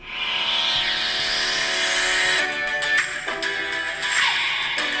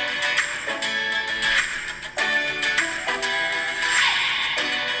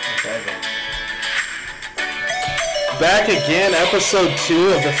back again, episode 2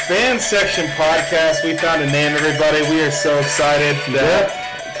 of the Fan Section podcast. We found a name, everybody. We are so excited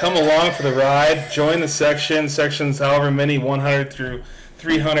that come along for the ride. Join the sections however many, 100 through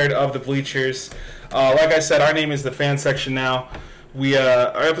 300 of the bleachers. Like I said, our name is the Fan Section now.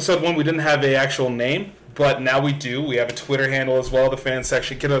 Our episode 1, we didn't have an actual name, but now we do. We have a Twitter handle as well, the Fan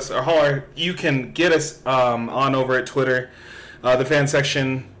Section. You can get us on over at Twitter. The Fan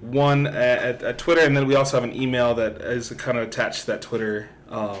Section 1 at Twitter, and then we also have an email that is kind of attached to that Twitter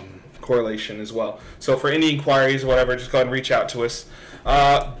correlation as well. So for any inquiries or whatever, just go ahead and reach out to us.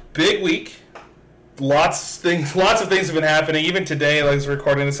 Big week. Lots of things have been happening. Even today, like we're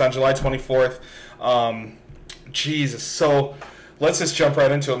recording this on July 24th. Jesus. So let's just jump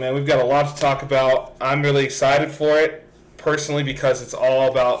right into it, man. We've got a lot to talk about. I'm really excited for it, personally, because it's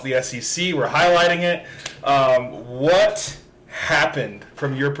all about the SEC. We're highlighting it. What happened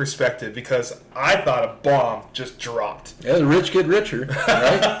from your perspective? Because I thought a bomb just dropped. Yeah, the rich get richer,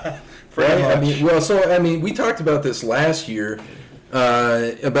 right? Much. We talked about this last year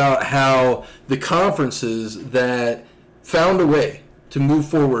about how the conferences that found a way to move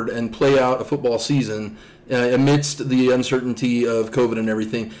forward and play out a football season amidst the uncertainty of COVID and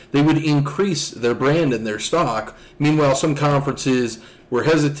everything, they would increase their brand and their stock. Meanwhile, some conferences were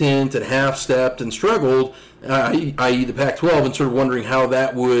hesitant and half-stepped and struggled, i.e. the Pac-12, and sort of wondering how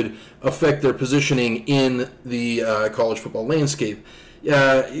that would affect their positioning in the college football landscape.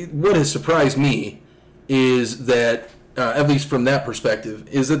 What has surprised me is that, at least from that perspective,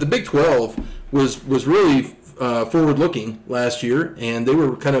 is that the Big 12 was really forward-looking last year, and they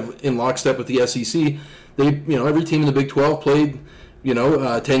were kind of in lockstep with the SEC. Every team in the Big 12 played,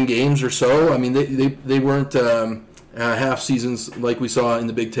 10 games or so. I mean, they weren't half seasons like we saw in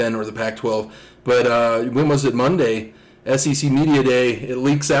the Big 10 or the Pac-12. But when was it? Monday, SEC Media Day, it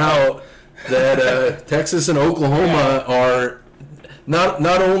leaks out that Texas and Oklahoma are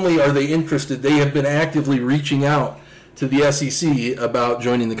not only are they interested, they have been actively reaching out to the SEC about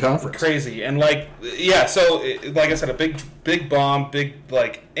joining the conference. Crazy. And like I said, a big bomb,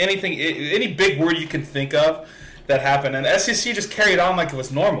 any big word you can think of that happened, and SEC just carried on like it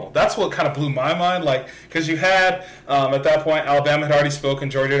was normal. That's what kind of blew my mind, because you had at that point Alabama had already spoken,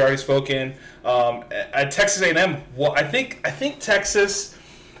 Georgia had already spoken, at Texas A&M. Well, I think Texas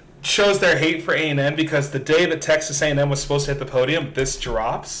shows their hate for A&M because the day that Texas A&M was supposed to hit the podium, this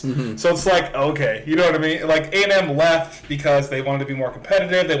drops. Mm-hmm. So it's like, okay, you know what I mean? Like, A&M left because they wanted to be more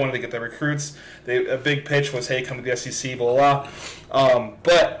competitive. They wanted to get their recruits. A big pitch was, hey, come to the SEC, blah, blah.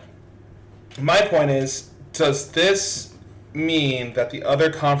 But my point is, does this mean that the other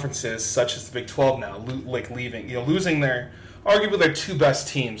conferences, such as the Big 12 now, losing arguably their two best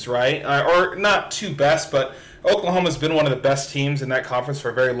teams, right? Or not two best, but Oklahoma's been one of the best teams in that conference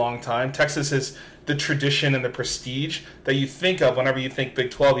for a very long time. Texas is the tradition and the prestige that you think of whenever you think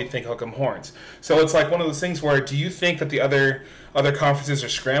Big 12, you think Hook 'em Horns. So it's like one of those things where, do you think that the other conferences are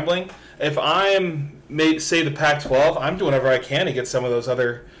scrambling? If I'm, say, the Pac-12, I'm doing whatever I can to get some of those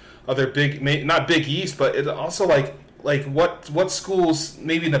other big, not Big East, but it also like what schools,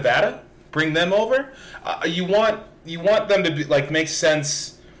 maybe Nevada, bring them over. You want them to be make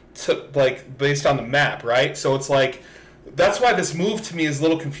sense to based on the map, right? So it's that's why this move to me is a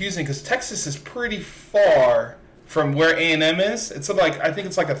little confusing, because Texas is pretty far from where A&M is. It's I think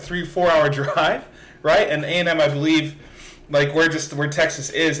it's a 3-4 hour drive, right? And A&M, I believe, where Texas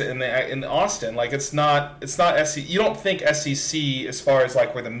is in Austin, it's not SEC. You don't think SEC as far as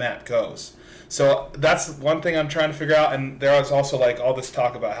where the map goes. So that's one thing I'm trying to figure out. And there is also all this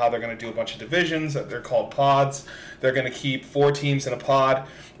talk about how they're going to do a bunch of divisions. That they're called pods. They're going to keep 4 teams in a pod.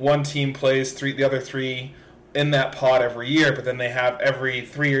 One team plays the other 3 in that pod every year. But then they have every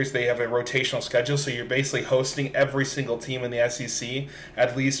 3 years they have a rotational schedule. So you're basically hosting every single team in the SEC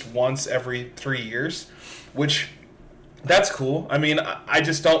at least once every 3 years, which. That's cool. I mean, I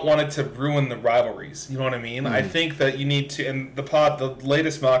just don't want it to ruin the rivalries. You know what I mean? Mm-hmm. I think that you need to. And the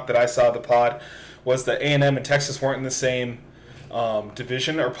latest mock that I saw of the pod was that A&M and Texas weren't in the same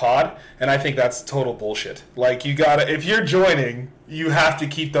division or pod, and I think that's total bullshit. If you're joining, you have to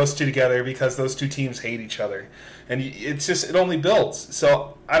keep those two together because those two teams hate each other, and it only builds.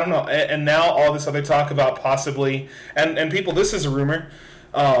 So I don't know. And now all this other talk about possibly and people, this is a rumor.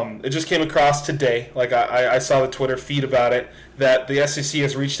 It just came across today. I saw the Twitter feed about it, that the SEC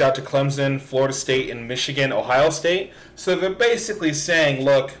has reached out to Clemson, Florida State, and Michigan, Ohio State. So they're basically saying,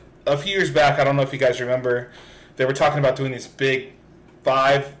 look, a few years back, I don't know if you guys remember, they were talking about doing these big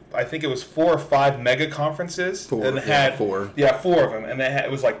 5 I think it was 4 or 5 mega conferences. Four, and it had, four. Yeah, 4 of them. And it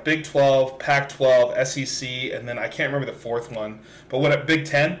was like Big 12, Pac-12, SEC, and then I can't remember the 4th one. But Big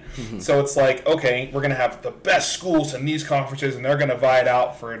 10? Mm-hmm. So it's like, okay, we're going to have the best schools in these conferences, and they're going to vie it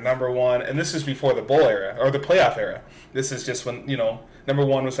out for number 1. And this is before the bowl era, or the playoff era. This is just when, number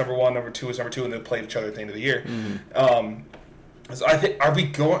 1 was number 1, number 2 was number 2, and they played each other at the end of the year. Mm-hmm. So I think, are we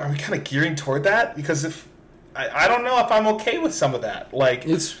kind of gearing toward that? Because if I don't know if I'm okay with some of that. Like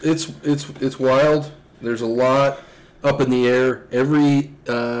it's wild. There's a lot up in the air. Every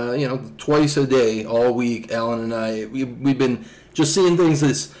twice a day all week, Alan and I we've been just seeing things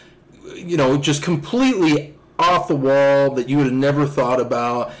that's just completely off the wall that you would have never thought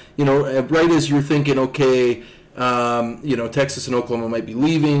about. Right as you're thinking, okay. Texas and Oklahoma might be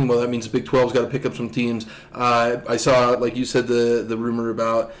leaving. Well, that means the Big 12's got to pick up some teams. I saw, like you said, the rumor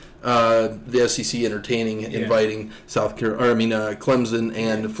about the SEC inviting Clemson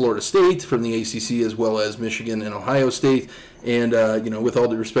and Florida State from the ACC, as well as Michigan and Ohio State. And with all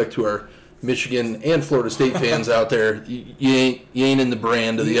due respect to our Michigan and Florida State fans out there, you ain't in the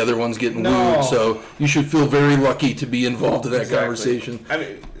brand of the other ones getting wooed. So you should feel very lucky to be involved in that conversation. I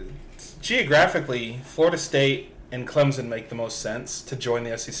mean, geographically, Florida State and Clemson make the most sense to join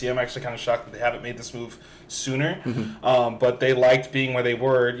the SEC. I'm actually kind of shocked that they haven't made this move sooner. Mm-hmm. But they liked being where they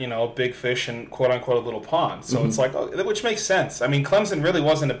were, big fish and quote-unquote a little pond. So it's like, which makes sense. I mean, Clemson really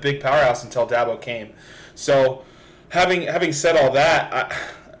wasn't a big powerhouse until Dabo came. So having said all that,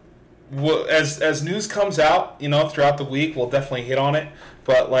 as news comes out, throughout the week, we'll definitely hit on it.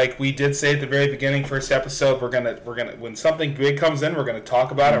 But like we did say at the very beginning, first episode, we're gonna when something big comes in, we're gonna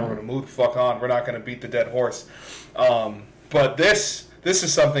talk about it. We're gonna move the fuck on. We're not gonna beat the dead horse. But this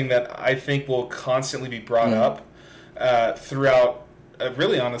is something that I think will constantly be brought up throughout,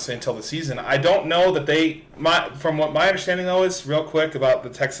 really honestly, until the season. I don't know that from what my understanding though is, real quick about the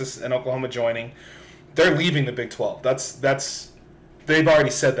Texas and Oklahoma joining, they're leaving the Big 12. That's they've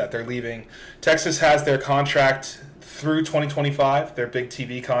already said that they're leaving. Texas has their contract through 2025, their big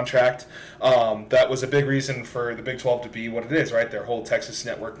TV contract. That was a big reason for the Big 12 to be what it is, right? Their whole Texas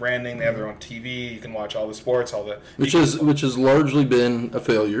network branding. They have their own TV. You can watch all the sports, which has largely been a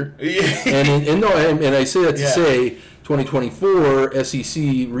failure. and I say that to say 2024 SEC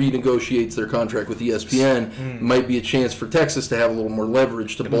renegotiates their contract with ESPN. Might be a chance for Texas to have a little more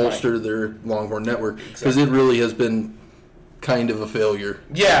leverage to bolster their Longhorn network, because it really has been kind of a failure.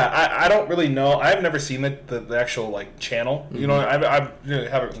 Yeah, I don't really know. I've never seen the actual channel. I really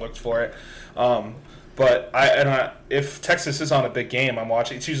haven't looked for it. But if Texas is on a big game, I'm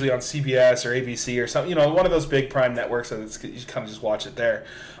watching. It's usually on CBS or ABC or something. One of those big prime networks. So you kind of just watch it there.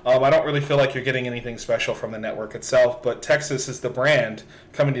 I don't really feel like you're getting anything special from the network itself. But Texas is the brand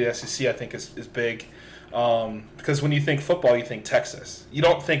coming to the SEC. I think is big. Because when you think football, you think Texas. You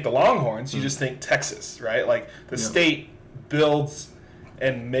don't think the Longhorns. You just think Texas, right? Like the state builds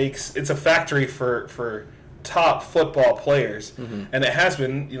and makes, it's a factory for top football players, and it has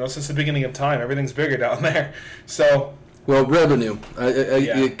been since the beginning of time. Everything's bigger down there. So revenue,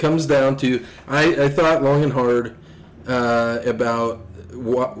 it comes down to, I thought long and hard about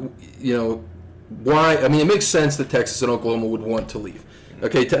what why. I mean, it makes sense that Texas and Oklahoma would want to leave.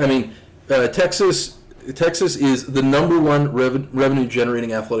 Okay, Texas is the number one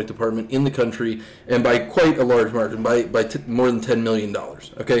revenue-generating athletic department in the country, and by quite a large margin, by more than $10 million.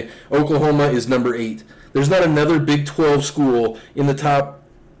 Okay, Oklahoma is number 8. There's not another Big 12 school in the top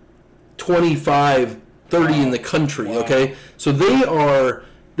 25, 30 in the country. Wow. Okay, so they are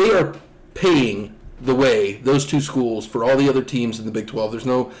paying the way, those two schools, for all the other teams in the Big 12. There's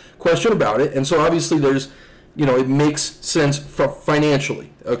no question about it, and so obviously there's. It makes sense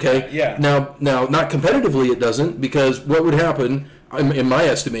financially, okay? Yeah. Now, not competitively it doesn't, because what would happen, in my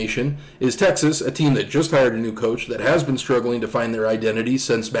estimation, is Texas, a team that just hired a new coach that has been struggling to find their identity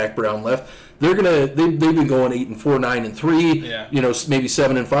since Mac Brown left. They've been going 8-4, 9-3, yeah. Maybe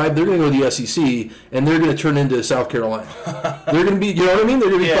 7-5. They're going to go to the SEC, and they're going to turn into South Carolina. They're going to be, you know what I mean?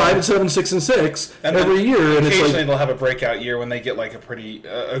 They're going to be 5-7, 6-6 every year, and occasionally they'll have a breakout year when they get a pretty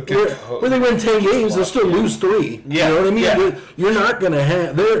good where they win 10 games, they'll still lose 3. Yeah. You know what I mean? Yeah. You're not going to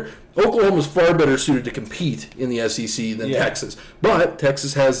have Oklahoma's far better suited to compete in the SEC than Texas, but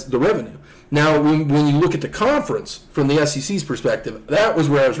Texas has the revenue. Now, when you look at the conference from the SEC's perspective, that was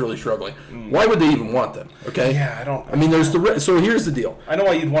where I was really struggling. Why would they even want them? Okay. Yeah, I don't. I mean, so here's the deal. I know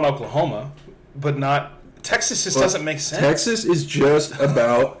why you'd want Oklahoma, but not Texas. Just doesn't make sense. Texas is just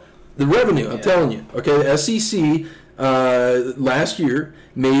about the revenue. I'm telling you. Okay, SEC last year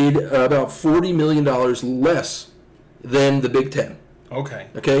made about $40 million less than the Big Ten. Okay.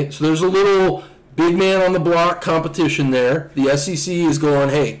 Okay, so there's a little big man on the block competition there. The SEC is going,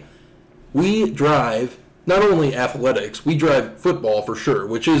 hey, we drive not only athletics, we drive football for sure,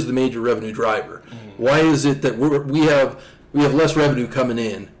 which is the major revenue driver. Why is it that we have less revenue coming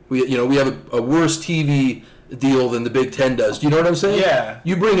in? We have a worse TV deal than the Big Ten does. Do you know what I'm saying? Yeah.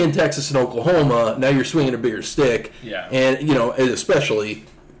 You bring in Texas and Oklahoma, now you're swinging a bigger stick. Yeah. And, especially,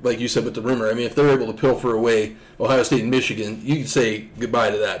 like you said with the rumor, I mean, if they're able to pilfer away Ohio State and Michigan, you can say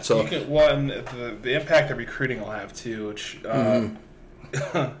goodbye to that. So, and the impact that recruiting will have, too, which...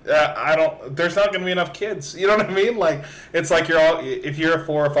 there's not going to be enough kids. You know what I mean? Like, it's like if you're a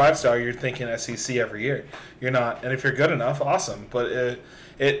 4 or 5 star, you're thinking SEC every year. You're not. And if you're good enough, awesome. But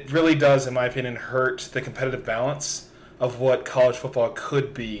it really does, in my opinion, hurt the competitive balance of what college football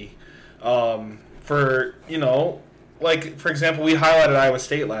could be. For example, we highlighted Iowa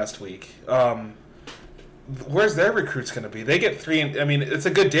State last week. Where's their recruits going to be? They get 3. I mean, it's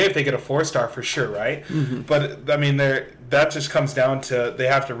a good day if they get a 4-star for sure, right? Mm-hmm. But I mean, that just comes down to they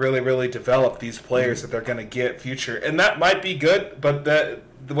have to really, really develop these players that they're going to get future, and that might be good. But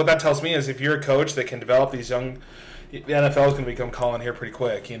what that tells me is if you're a coach that can develop these young, the NFL is going to become calling here pretty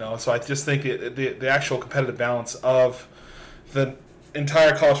quick, So I just think the actual competitive balance of the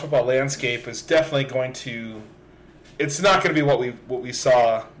entire college football landscape is definitely going to. It's not going to be what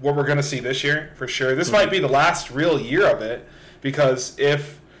we're going to see this year for sure. This might be the last real year of it, because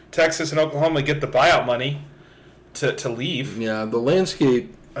if Texas and Oklahoma get the buyout money to leave, the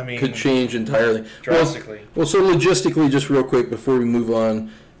landscape could change entirely, drastically. Well, so logistically, just real quick before we move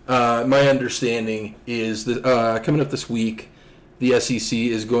on, my understanding is that coming up this week, the SEC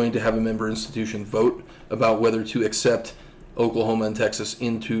is going to have a member institution vote about whether to accept Oklahoma and Texas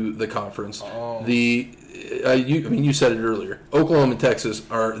into the conference. Oh. You said it earlier. Oklahoma and Texas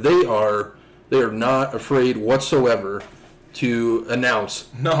are not afraid whatsoever to announce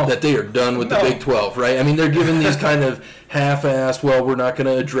that they are done with the Big 12, right? I mean, they're giving these kind of half-assed, well, we're not going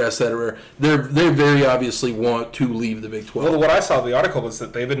to address that, or they very obviously want to leave the Big 12. Well, what I saw in the article was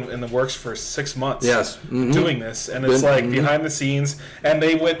that they've been in the works for 6 months doing this, and it's behind the scenes, and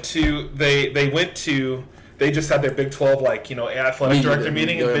they just had their Big 12 athletic director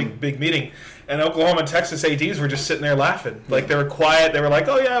meeting, a big meeting. And Oklahoma and Texas ADs were just sitting there laughing. Like, they were quiet. They were like,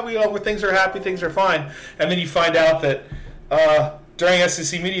 oh, yeah, things are happy, things are fine. And then you find out that during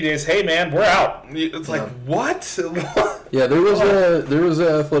SEC Media Days, hey, man, we're out. It's like, what? Yeah, there was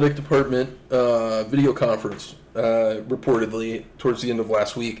an athletic department video conference reportedly towards the end of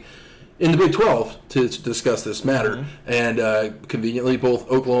last week in the Big 12 to discuss this matter. Mm-hmm. And conveniently,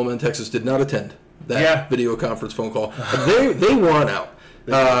 both Oklahoma and Texas did not attend that video conference phone call. They want out.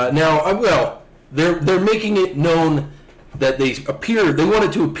 They're making it known that they want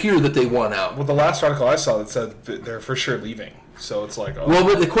it to appear that they want out. Well, the last article I saw that said that they're for sure leaving. So it's like, well,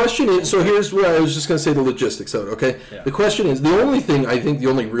 but the question is, so here's where I was just going to say the logistics of it, okay? Yeah. The question is, the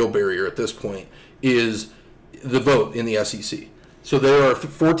only real barrier at this point is the vote in the SEC. So there are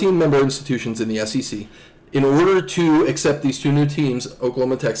 14 member institutions in the SEC. In order to accept these two new teams,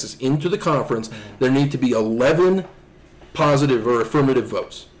 Oklahoma and Texas, into the conference, there need to be 11 positive or affirmative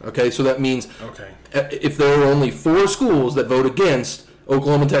votes. Okay, so that means if there are only 4 schools that vote against,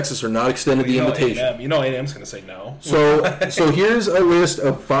 Oklahoma and Texas are not extended the invitation. A&M's going to say no. So here's a list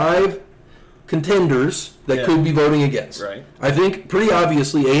of 5 contenders that could be voting against. Right. I think pretty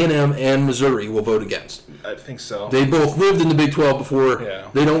obviously A&M and Missouri will vote against. I think so. They both lived in the Big 12 before. Yeah.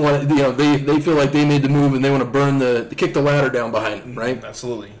 They don't want they feel like they made the move and they want to kick the ladder down behind them, right?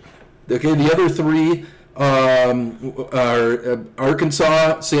 Absolutely. Okay, the other 3 are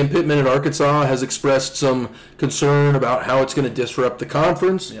Arkansas. Sam Pittman at Arkansas has expressed some concern about how it's going to disrupt the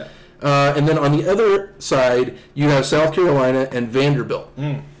conference. Yeah. And then on the other side, you have South Carolina and Vanderbilt.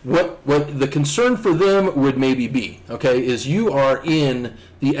 What the concern for them would maybe be, okay, is you are in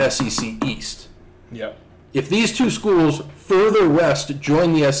the SEC East. Yeah. If these 2 schools further west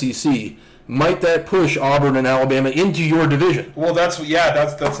join the SEC, might that push Auburn and Alabama into your division? Well, that's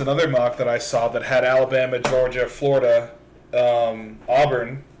another mock that I saw that had Alabama, Georgia, Florida,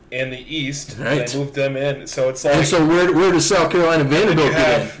 Auburn in the East. Right. They moved them in, so it's like. And so where does South Carolina and Vanderbilt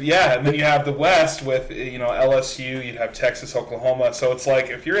get in? Yeah, and then you have the West with LSU. You'd have Texas, Oklahoma. So it's like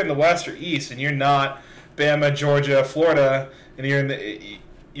if you're in the West or East and you're not Bama, Georgia, Florida, and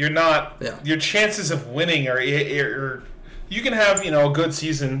you're not. Yeah. Your chances of winning are. You can have, a good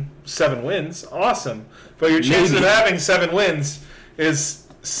season, 7 wins, awesome. But your chances of having 7 wins is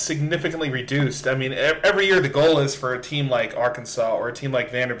significantly reduced. I mean, every year the goal is for a team like Arkansas or a team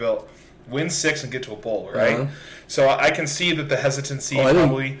like Vanderbilt win 6 and get to a bowl, right? Uh-huh. So I can see that the hesitancy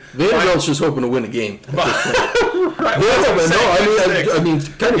probably. Vanderbilt's just hoping to win a game. Right. I mean,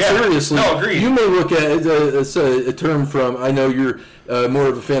 kind of seriously. No, agreed. You may look at it's a term from. I know you're more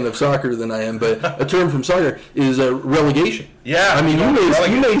of a fan of soccer than I am, but a term from soccer is relegation. Yeah. I mean,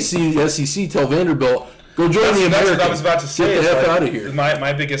 you may see the SEC tell Vanderbilt, go join the Americans. That's what I was about to say. Get the F out of here.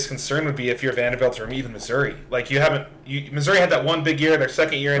 My biggest concern would be if you're Vanderbilt or even Missouri. Like Missouri had that one big year, their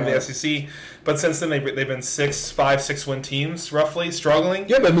second year in the SEC, but since then they've been 5-6-win teams roughly, struggling.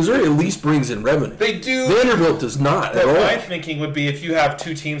 Yeah, but Missouri at least brings in revenue. They do. Vanderbilt does not at all. My thinking would be if you have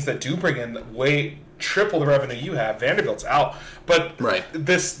two teams that do bring in triple the revenue you have, Vanderbilt's out. But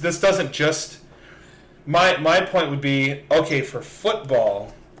this doesn't just. My point would be, okay, for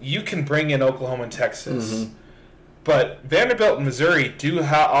football, you can bring in Oklahoma and Texas, but Vanderbilt and Missouri do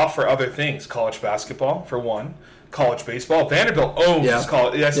offer other things. College basketball, for one. College baseball. Vanderbilt owns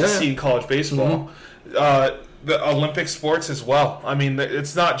the SEC and college baseball. The Olympic sports as well. I mean,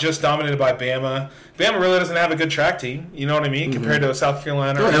 it's not just dominated by Bama. Bama really doesn't have a good track team. You know what I mean? Compared to South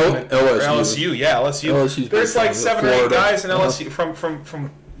Carolina or LSU. Yeah, LSU. There's like 7 or 8 guys in LSU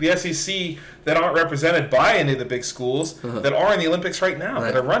from the SEC that aren't represented by any of the big schools that are in the Olympics right now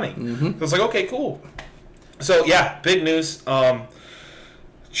that are running. So it's like, okay, cool. So, yeah, big news. I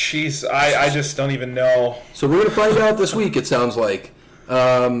just don't even know. So we're going to find out this week, it sounds like.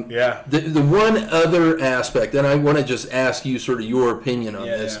 The one other aspect, and I want to just ask you sort of your opinion on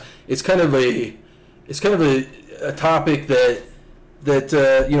this. Yeah. It's kind of a topic that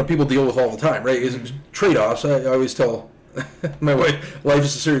people deal with all the time, right? Is trade-offs. I always tell my wife, life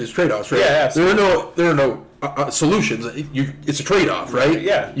is a series of trade-offs, right? Yeah, there are no solutions. It's a trade-off, right?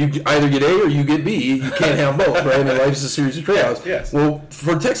 Yeah. You either get A or you get B. You can't have both, right? I mean, life is a series of trade-offs. Yes. Well,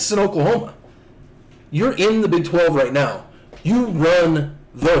 for Texas and Oklahoma, you're in the Big 12 right now. You run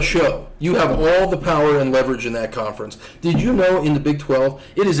the show. You have all the power and leverage in that conference. Did you know in the Big 12,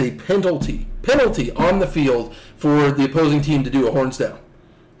 it is a penalty on the field for the opposing team to do a horns down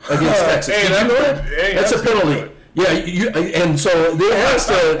against Texas? Did you know that? That's a penalty. Yeah, and so they asked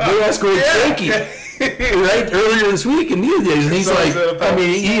Greg Sankey right earlier this week in media days, and he's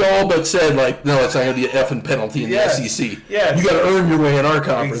he all but said no, it's not going to be an effing penalty in the SEC. Yes. You got to earn your way in our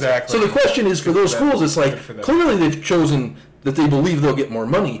conference. Exactly. So the question is for those schools, it's clearly they've chosen that they believe they'll get more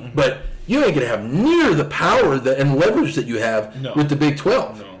money, but you ain't going to have near the power and leverage that you have with the Big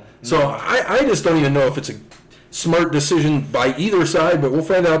 12. No. So I just don't even know if it's a smart decision by either side, but we'll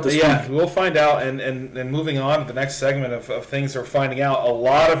find out this week. Yeah, we'll find out. And moving on to the next segment of things we're finding out, a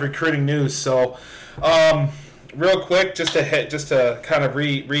lot of recruiting news. So, real quick, just to kind of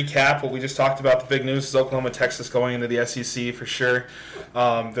recap what we just talked about. The big news is Oklahoma, Texas going into the SEC for sure.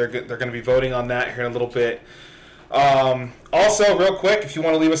 They're going to be voting on that here in a little bit. Also, real quick, if you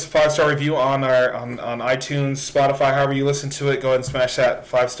want to leave us a 5-star review on iTunes, Spotify, however you listen to it, go ahead and smash that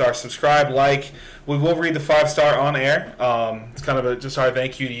 5-star, subscribe, like. We will read the 5-star on air. It's kind of just our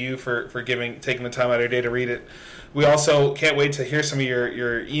thank you to you for taking the time out of your day to read it. We also can't wait to hear some of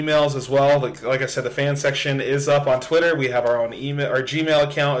your emails as well. Like I said, the fan section is up on Twitter. We have our own our Gmail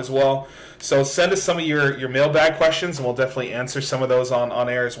account as well. So send us some of your mailbag questions, and we'll definitely answer some of those on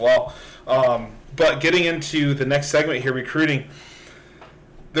air as well. But getting into the next segment here, recruiting,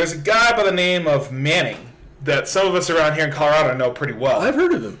 there's a guy by the name of Manning that some of us around here in Colorado know pretty well. I've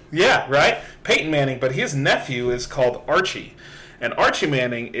heard of him. Yeah, right? Peyton Manning, but his nephew is called Archie. And Archie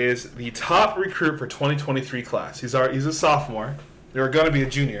Manning is the top recruit for 2023 class. He's a sophomore. They were going to be a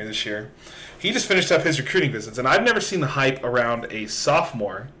junior this year. He just finished up his recruiting visits, and I've never seen the hype around a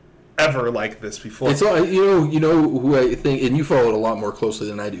sophomore ever like this before. It's all, you know who I think, and you follow it a lot more closely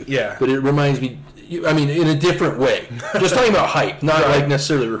than I do. Yeah. But it reminds me, in a different way. Just talking about hype, not like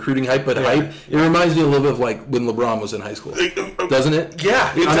necessarily recruiting hype, but hype. It reminds me a little bit of like when LeBron was in high school, doesn't it? Yeah,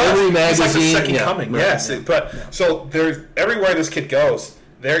 it on does. every magazine. It's like the second coming. Right. Yes, so there's everywhere this kid goes,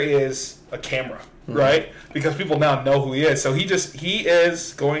 there is a camera, right? Because people now know who he is. So he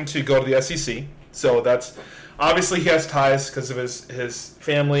is going to go to the SEC. So that's obviously he has ties because of his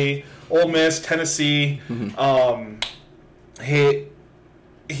family, Ole Miss, Tennessee.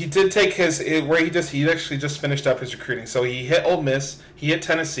 He did take he actually just finished up his recruiting. So he hit Ole Miss, he hit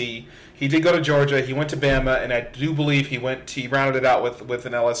Tennessee, he did go to Georgia, he went to Bama, and I do believe he rounded it out with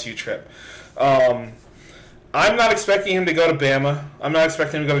an LSU trip. I'm not expecting him to go to Bama. I'm not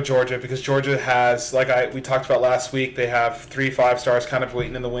expecting him to go to Georgia because Georgia has, we talked about last week, they have 3 5-stars kind of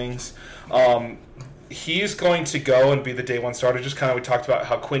waiting in the wings. He's going to go and be the day one starter. Just kind of we talked about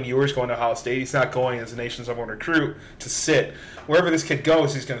how Quinn Ewers going to Ohio State. He's not going as the nation's number one recruit to sit. Wherever this kid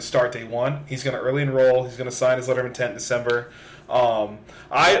goes, he's going to start day one. He's going to early enroll. He's going to sign his letter of intent in December.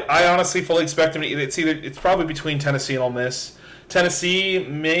 I honestly fully expect him to. It's probably between Tennessee and Ole Miss. Tennessee,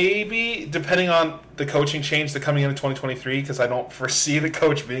 maybe, depending on the coaching change that's coming in 2023, because I don't foresee the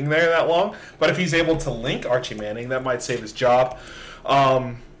coach being there that long. But if he's able to link Archie Manning, that might save his job.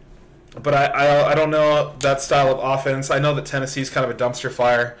 But I don't know that style of offense. I know that Tennessee's kind of a dumpster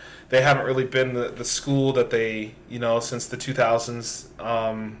fire. They haven't really been the school that they, since the 2000s.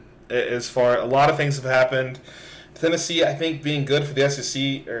 A lot of things have happened. Tennessee, I think, being good for the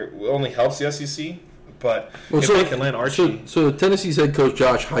SEC only helps the SEC. But they can land Archie. So Tennessee's head coach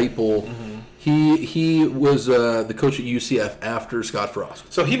Josh Heupel, he was the coach at UCF after Scott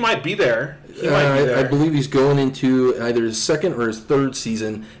Frost. So he might be there. I believe he's going into either his second or his third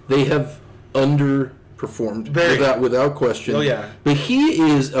season. They have underperformed without question. Oh yeah. But he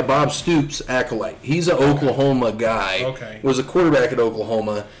is a Bob Stoops acolyte. He's an Oklahoma guy. Okay. Was a quarterback at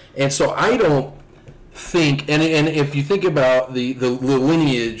Oklahoma, and so I don't think, and if you think about the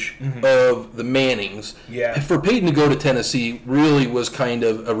lineage of the Mannings, for Peyton to go to Tennessee really was kind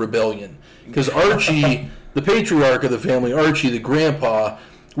of a rebellion, because Archie, the patriarch of the family, Archie, the grandpa,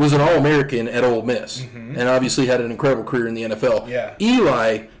 was an All-American at Ole Miss, and obviously had an incredible career in the NFL. Yeah.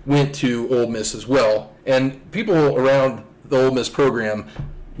 Eli went to Ole Miss as well, and people around the Ole Miss program,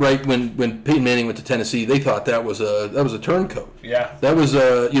 right when Peyton Manning went to Tennessee, they thought that was a turncoat. Yeah. That was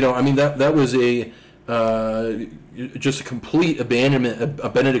that was a just a complete abandonment, a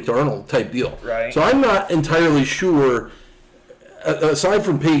Benedict Arnold type deal. Right. So I'm not entirely sure. Aside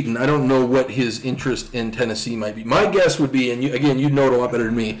from Peyton, I don't know what his interest in Tennessee might be. My guess would be, and you know it a lot better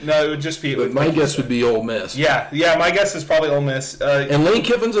than me. No, it would just be. But my guess would be Ole Miss. Yeah. My guess is probably Ole Miss. And Lane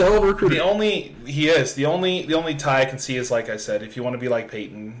Kiffin's a hell of a recruiter. The only tie I can see is, like I said, if you want to be like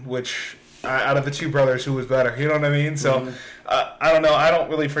Peyton, which out of the two brothers, who was better? You know what I mean? So I don't know. I don't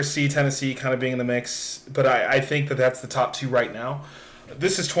really foresee Tennessee kind of being in the mix, but I think that's the top two right now.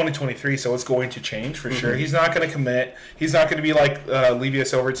 This is 2023, so it's going to change for sure. He's not going to commit. He's not going to be like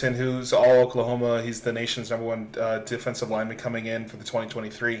Levius Overton, who's all Oklahoma. He's the nation's number one defensive lineman coming in for the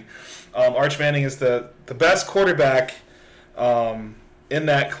 2023. Arch Manning is the best quarterback in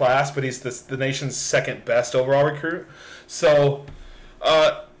that class, but he's the nation's second best overall recruit. So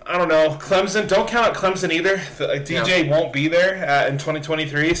I don't know. Clemson, don't count out Clemson either. DJ won't be there in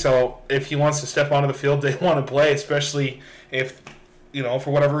 2023, so if he wants to step onto the field, they want to play, especially if,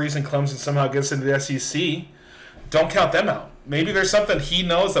 for whatever reason, Clemson somehow gets into the SEC. Don't count them out. Maybe there's something he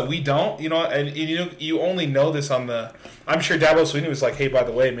knows that we don't, and you only know this on the. I'm sure Dabo Swinney was like, hey, by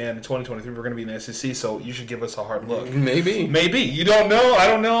the way, man, in 2023 we're going to be in the SEC, so you should give us a hard look. Maybe. You don't know. I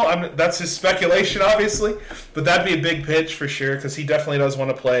don't know. That's his speculation, obviously, but that'd be a big pitch for sure, because he definitely does want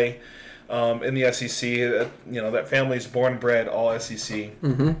to play in the SEC. That family's born and bred all SEC.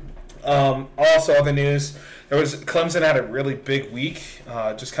 Also, other news. Clemson had a really big week,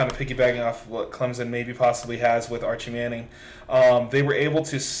 just kind of piggybacking off what Clemson maybe possibly has with Archie Manning. They were able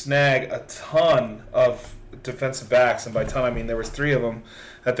to snag a ton of defensive backs, and by ton I mean there was 3 of them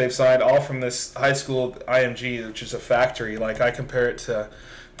that they've signed, all from this high school IMG, which is a factory. Like, I compare it to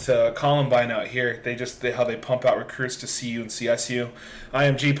Columbine out here. How they pump out recruits to CU and CSU.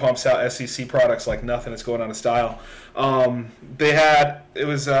 IMG pumps out SEC products like nothing. It's going out of style. I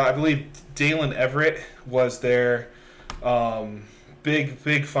believe Dalen Everett was their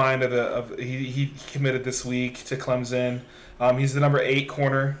big find he committed this week to Clemson. He's the number 8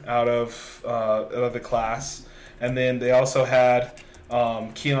 corner out of the class, and then they also had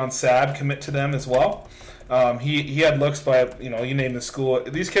Keon Sabb commit to them as well. He had looks by you name the school.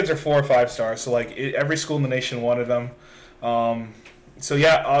 These kids are 4 or 5 stars, so every school in the nation wanted them. So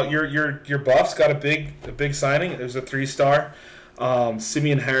yeah, your Buffs got a big signing. It was a 3-star.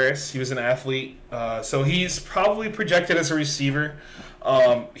 Simeon Harris, he was an athlete, so he's probably projected as a receiver.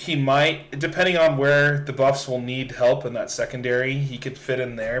 He might, depending on where the Buffs will need help in that secondary, he could fit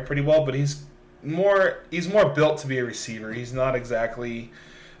in there pretty well. But he's more built to be a receiver. He's not exactly,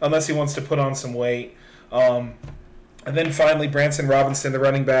 unless he wants to put on some weight. And then finally, Branson Robinson, the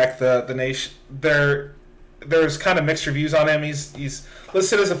running back, the nation. There's kind of mixed reviews on him. He's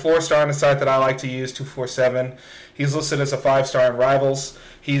listed as a 4-star on a site that I like to use, 247. He's listed as a 5-star in Rivals.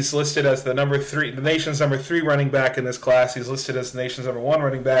 He's listed as the nation's number 3 running back in this class. He's listed as the nation's number 1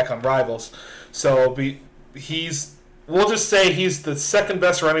 running back on Rivals. So we'll just say he's the second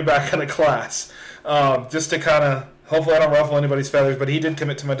best running back in the class. Just to kind of, hopefully I don't ruffle anybody's feathers, but he did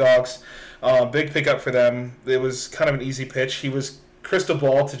commit to my Dogs. Big pickup for them. It was kind of an easy pitch. He was crystal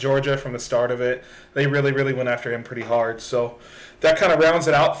ball to Georgia from the start of it. They really, really went after him pretty hard. So that kind of rounds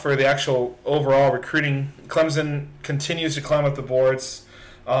it out for the actual overall recruiting. Clemson continues to climb up the boards.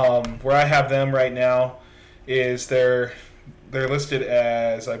 Where I have them right now is they're they're listed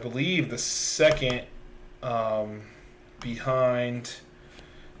as, I believe, the second behind.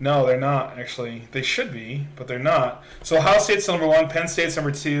 No, they're not, actually. They should be, but they're not. So Ohio State's number 1, Penn State's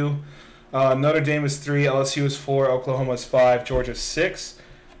number 2, Notre Dame is 3, LSU is 4, Oklahoma is 5, Georgia's 6.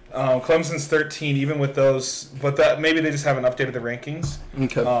 Clemson's 13, even with those, but that maybe they just haven't updated the rankings.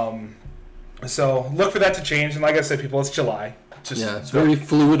 Okay. So look for that to change. And like I said, people, it's July. It's very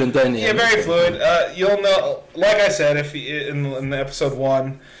fluid and dynamic. Yeah, very fluid. You'll know, like I said, if in episode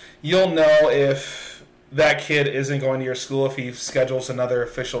 1, you'll know if that kid isn't going to your school if he schedules another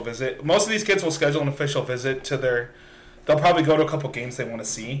official visit. Most of these kids will schedule an official visit to they'll probably go to a couple games they want to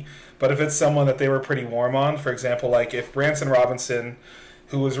see. But if it's someone that they were pretty warm on, for example, like if Branson Robinson,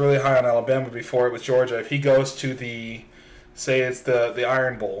 who was really high on Alabama before it was Georgia, if he goes to say it's the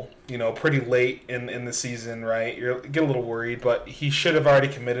Iron Bowl, pretty late in the season, right? You get a little worried, but he should have already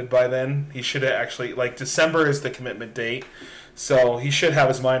committed by then. He should have actually, December is the commitment date, so he should have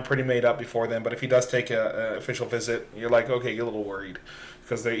his mind pretty made up before then. But if he does take an official visit, you're like, okay, you're a little worried.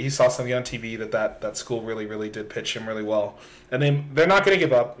 Because he saw something on TV that school really, really did pitch him really well. And they're not going to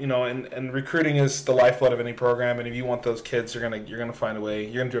give up, and recruiting is the lifeblood of any program. And if you want those kids, you're gonna find a way.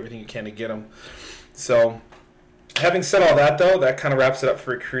 You're going to do everything you can to get them. So, having said all that, though, that kind of wraps it up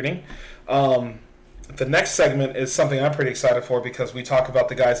for recruiting. The next segment is something I'm pretty excited for because we talk about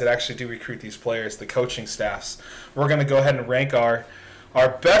the guys that actually do recruit these players, the coaching staffs. We're going to go ahead and rank our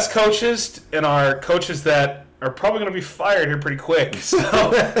best coaches and our coaches that are probably going to be fired here pretty quick. So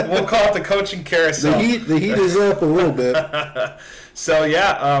we'll call it the coaching carousel. The heat is up a little bit. So,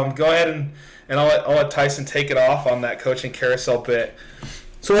 go ahead and I'll let Tyson take it off on that coaching carousel bit.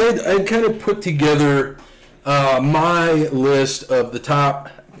 So I kind of put together my list of the top.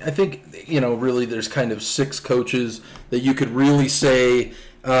 I think, really there's kind of 6 coaches that you could really say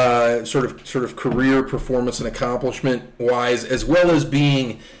sort of career performance and accomplishment wise, as well as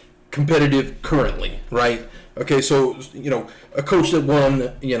being competitive currently, right? Okay, so, a coach that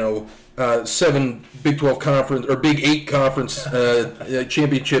won, 7 Big 12 conference or Big 8 conference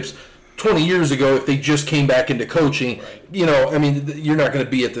championships 20 years ago, if they just came back into coaching, you're not going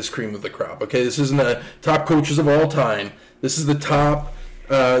to be at this cream of the crop, okay? This isn't the top coaches of all time. This is the top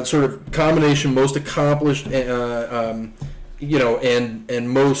sort of combination, most accomplished, and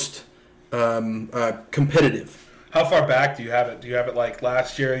most competitive. How far back do you have it? Do you have it like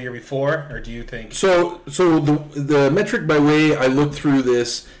last year, the year before, or do you think? So the metric by way I looked through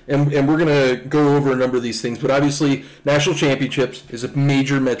this, and we're going to go over a number of these things, but obviously national championships is a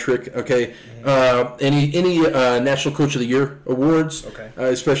major metric. Okay, any national coach of the year awards, okay,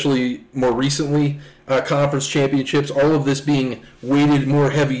 especially more recently, conference championships. All of this being weighted more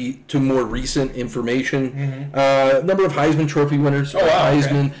heavy to more recent information. Number of Heisman Trophy winners. Oh wow,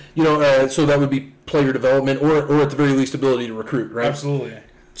 Heisman. Okay. So that would be player development, or at the very least ability to recruit, right? Absolutely.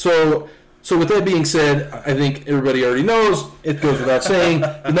 So with that being said, I think everybody already knows, it goes without saying,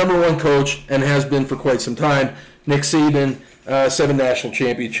 the number 1 coach, and has been for quite some time, Nick Saban, 7 national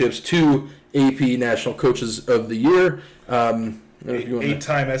championships, 2 AP National Coaches of the Year.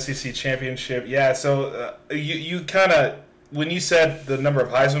 8-time SEC championship. Yeah, so you kind of, when you said the number of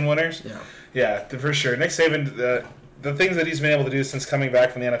Heisman winners, yeah, for sure. Nick Saban, the things that he's been able to do since coming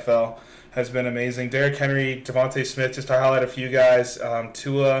back from the NFL has been amazing. Derrick Henry, Devontae Smith, just to highlight a few guys.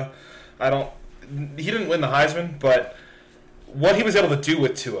 Tua, he didn't win the Heisman, but what he was able to do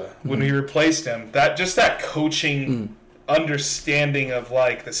with Tua when we replaced him, that coaching understanding of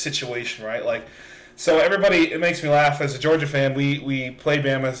the situation, right? So everybody, it makes me laugh as a Georgia fan. We play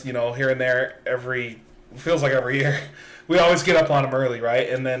Bama, here and there feels like every year. We always get up on them early, right?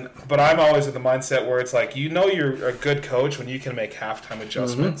 But I'm always in the mindset where it's you're a good coach when you can make halftime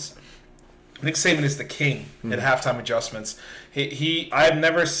adjustments. Nick Saban is the king at halftime adjustments. I've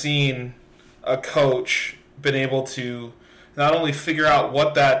never seen a coach been able to not only figure out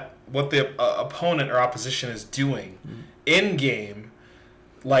what the opponent or opposition is doing in game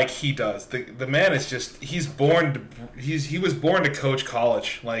like he does. The man is just he was born to coach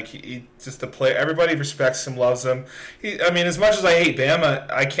college. He just a player. Everybody respects him, loves him. As much as I hate Bama,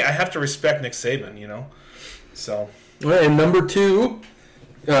 I have to respect Nick Saban. So. And number 2.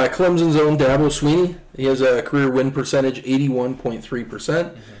 Clemson's own Dabo Swinney. He has a career win percentage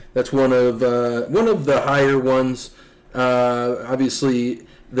 81.3%. That's one of the higher ones. Obviously,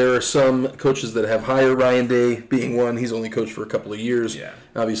 there are some coaches that have higher. Ryan Day being one. He's only coached for a couple of years. Yeah.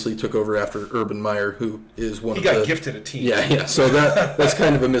 Obviously, took over after Urban Meyer, who is one. He got gifted a team. Yeah. So that's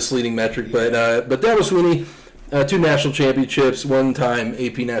kind of a misleading metric. Yeah. But Dabo Swinney, 2 national championships, 1-time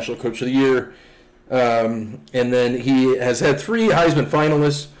AP National Coach of the Year. And then he has had 3 Heisman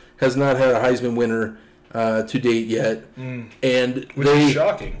finalists, has not had a Heisman winner, to date yet. And which is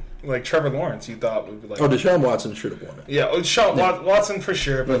shocking. Like Trevor Lawrence, you thought would be like... Oh, Deshaun Watson should have won it. Yeah, Watson for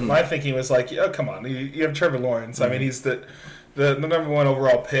sure, but my thinking was like, yeah, come on, you have Trevor Lawrence. I mean, he's the number one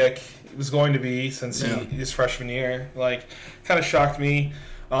overall pick. He was going to be since his freshman year. Like, kind of shocked me.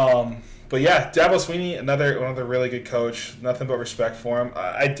 But yeah, Dabo Swinney, another really good coach. Nothing but respect for him.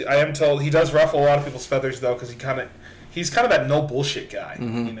 I am told he does ruffle a lot of people's feathers though, because he's kind of that no bullshit guy,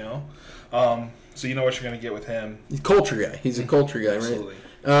 you know. So you know what you're going to get with him. He's a culture guy. He's a culture guy, right? Absolutely.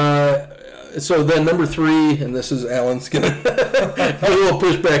 So then number 3, and this is Alan's going to get a little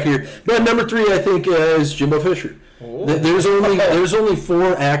pushback here. But number 3, I think, is Jimbo Fisher. There's only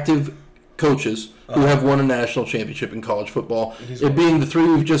 4 active coaches who have won a national championship in college football. It being the 3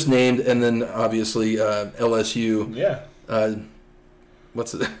 we've just named, and then obviously LSU. Yeah.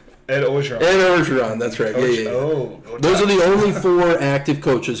 What's it? Ed Orgeron. Ed Orgeron, that's right. Yeah. Oh, those are the only 4 active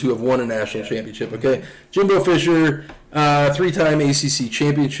coaches who have won a national championship. Okay, Jimbo Fisher, 3-time ACC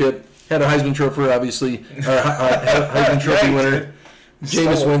championship, had a Heisman Trophy, obviously, Heisman Trophy winner.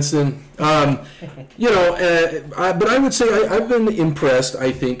 Jameis Winston. But I would say I've been impressed.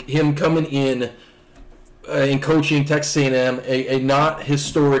 I think him coming in coaching Texas A&M, a not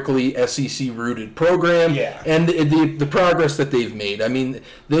historically SEC rooted program, and the progress that they've made. I mean,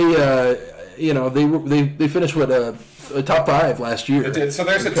 they finished with a top 5 last year. It did. So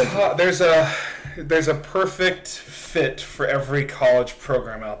there's a perfect fit for every college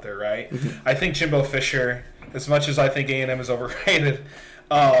program out there, right? Mm-hmm. I think Jimbo Fisher, as much as I think A&M is overrated,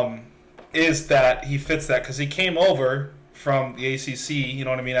 is that he fits that because he came over from the ACC, you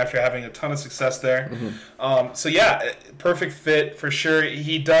know what I mean, after having a ton of success there. Mm-hmm. So yeah, perfect fit for sure.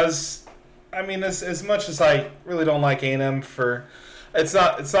 He does. I mean, as much as I really don't like A&M for, it's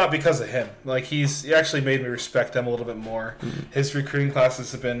not because of him. Like he actually made me respect them a little bit more. Mm-hmm. His recruiting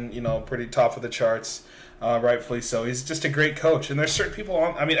classes have been pretty top of the charts. Rightfully so. He's just a great coach, and there's certain people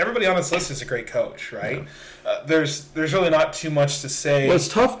on. I mean, everybody on this list is a great coach, right? Yeah. There's really not too much to say. Well, it's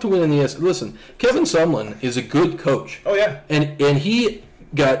tough to win in the SEC. Listen, Kevin Sumlin is a good coach. Oh yeah, and he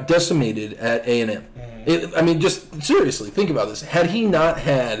got decimated at A&M. Mm-hmm. I mean, just seriously, think about this. Had he not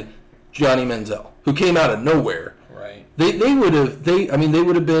had Johnny Manziel, who came out of nowhere, right? They would have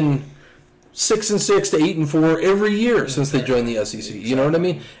been 6-6 to 8-4 every year since they joined the SEC. Exactly. You know what I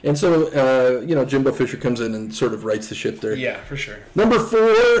mean? And so, Jimbo Fisher comes in and sort of rights the ship there. Yeah, for sure. Number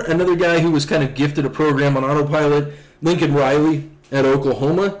 4, another guy who was kind of gifted a program on autopilot, Lincoln Riley at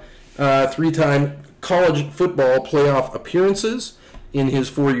Oklahoma. 3-time college football playoff appearances in his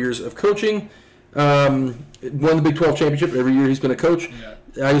 4 years of coaching. Won the Big 12 championship every year he's been a coach. Yeah.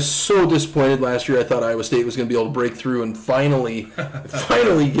 I was so disappointed last year. I thought Iowa State was going to be able to break through and finally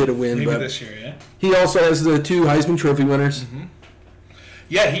get a win. Maybe but this year, yeah. He also has the 2 Heisman Trophy winners. Mm-hmm.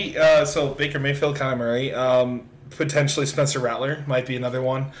 Yeah, so Baker Mayfield, Kyler Murray, potentially Spencer Rattler might be another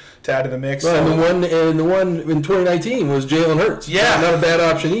one to add to the mix. Well, and the one in 2019 was Jalen Hurts. Yeah, not a bad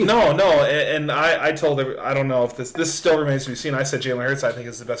option either. No, and I told everyone, I don't know if this still remains to be seen. I said Jalen Hurts I think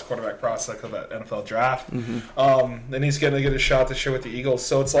is the best quarterback prospect of that NFL draft. Mm-hmm. And he's going to get a shot this year with the Eagles.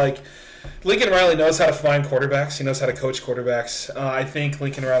 So it's like Lincoln Riley knows how to find quarterbacks. He knows how to coach quarterbacks. I think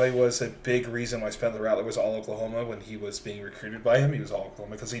Lincoln Riley was a big reason why Spencer Rattler was all Oklahoma when he was being recruited by him. He was all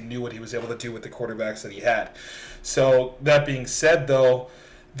Oklahoma because he knew what he was able to do with the quarterbacks that he had. So that being said, though,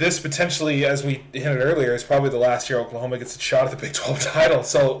 this potentially, as we hinted earlier, is probably the last year Oklahoma gets a shot at the Big 12 title.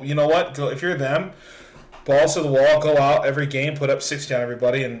 So you know what? If you're them, balls to the wall, go out every game, put up 60 on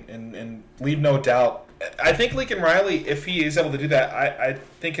everybody, and leave no doubt. I think Lincoln Riley, if he is able to do that, I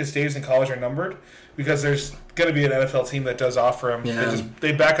think his days in college are numbered because there's going to be an NFL team that does offer him. Yeah.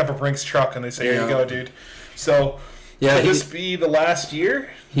 They back up a Brinks truck and they say, here you go, dude. So could this be the last year?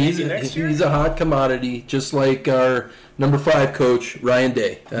 Next year? He's a hot commodity, just like our number 5 coach, Ryan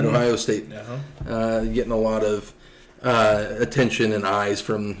Day, at Ohio State. Getting a lot of attention and eyes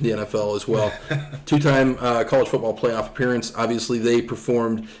from the NFL as well. 2-time college football playoff appearance. Obviously, they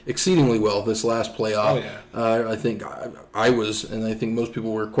performed exceedingly well this last playoff. I think I was, and I think most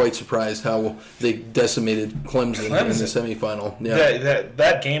people were quite surprised how they decimated Clemson. In the semifinal. Yeah,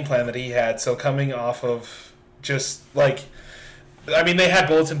 that game plan that he had. So coming off of just like, I mean, they had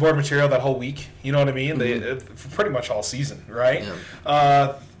bulletin board material that whole week. You know what I mean? Mm-hmm. They pretty much all season, right?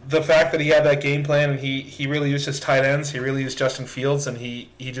 Yeah. The fact that he had that game plan and he really used his tight ends, he really used Justin Fields, and he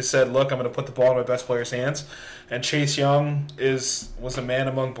just said, look, I'm going to put the ball in my best player's hands. And Chase Young was a man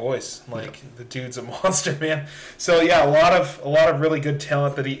among boys. Like, the dude's a monster, man. So, yeah, a lot of really good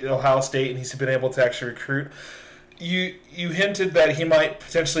talent that Ohio State, and he's been able to actually recruit. You hinted that he might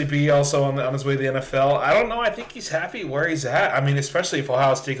potentially be also on his way to the NFL. I don't know. I think he's happy where he's at. I mean, especially if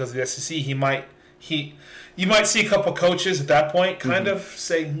Ohio State goes to the SEC, he might you might see a couple coaches at that point kind of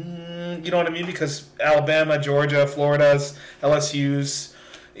say, you know what I mean? Because Alabama, Georgia, Florida's, LSU's,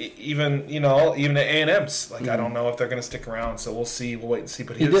 even at A&M's. Like, I don't know if they're going to stick around, so we'll see. We'll wait and see.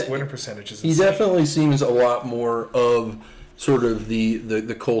 But his winning percentage is insane. He definitely seems a lot more of sort of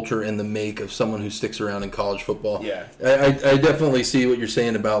the culture and the make of someone who sticks around in college football. Yeah. I definitely see what you're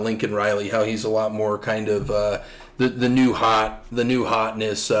saying about Lincoln Riley, how he's a lot more kind of the new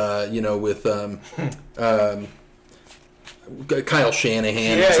hotness, with Kyle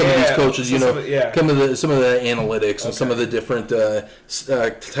Shanahan and some of these coaches, some of the analytics and some of the different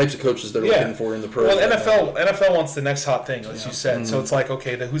types of coaches they're looking for in the pros. Well, NFL wants the next hot thing, as you said. So it's like,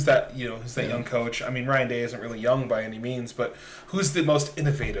 okay, who's that young coach? I mean, Ryan Day isn't really young by any means, but who's the most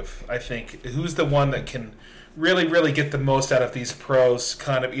innovative, I think? Who's the one that can really, really get the most out of these pros,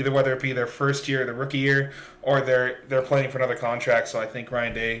 kind of either whether it be their first year, their rookie year, or they're playing for another contract. So I think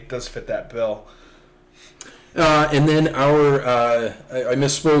Ryan Day does fit that bill. And then I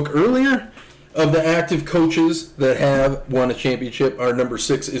misspoke earlier, of the active coaches that have won a championship, our number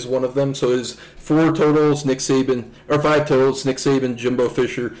 6 is one of them. So it is 4 totals, 5 totals, Nick Saban, Jimbo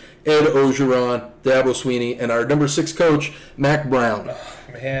Fisher, Ed Ogeron, Dabo Sweeney, and our number 6 coach, Mac Brown. Oh,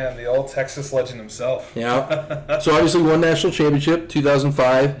 man, the old Texas legend himself. Yeah. So obviously won national championship,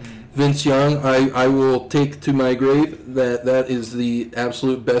 2005. Vince Young, I will take to my grave that is the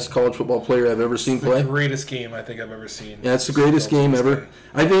absolute best college football player I've ever seen play. The greatest game I think I've ever seen. Yeah, it's the greatest game ever.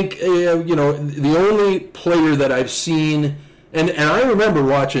 I think, the only player that I've seen, and I remember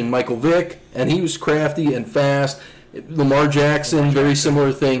watching Michael Vick, and he was crafty and fast. Lamar Jackson, very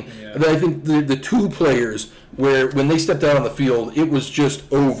similar thing. Yeah. But I think the 2 players where when they stepped out on the field, it was just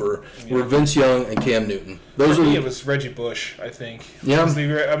over, were Vince Young and Cam Newton. For me, it was Reggie Bush, I think. Yeah.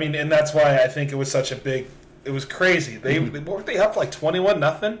 And that's why I think it was such a big – it was crazy. Weren't they up like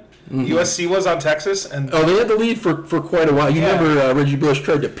 21-0? USC was on Texas. And they had the lead for quite a while. You remember Reggie Bush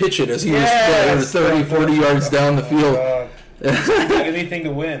tried to pitch it as he was 30, 40 yards down the field. Anything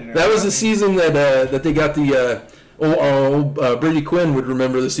to win. Right? That was the season that they got the Brady Quinn would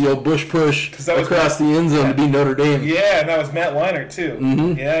remember this, the old Bush push across the end zone to beat Notre Dame. Yeah, and that was Matt Leinart, too.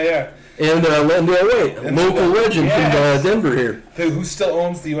 Mm-hmm. Yeah. And Landale White, local legend from Denver here. Who still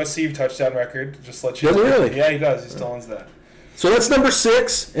owns the USC touchdown record, just to let you know. Does he really? Yeah, he does. He still owns that. So that's number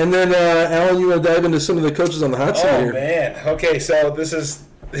 6. And then, Alan, you want to dive into some of the coaches on the hot seat here? Oh, man. Okay, so this is...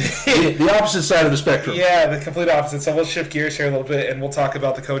 the opposite side of the spectrum. Yeah, the complete opposite. So we'll shift gears here a little bit, and we'll talk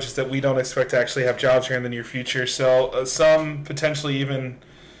about the coaches that we don't expect to actually have jobs here in the near future. So some potentially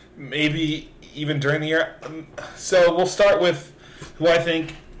maybe even during the year. So we'll start with who I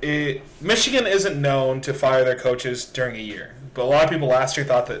think... Michigan isn't known to fire their coaches during a year. But a lot of people last year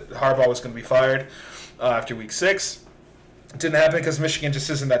thought that Harbaugh was going to be fired after week 6. It didn't happen because Michigan just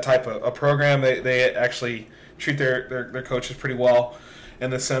isn't that type of a program. They actually treat their coaches pretty well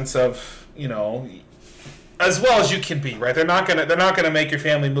in the sense of, as well as you can be, right? They're not gonna make your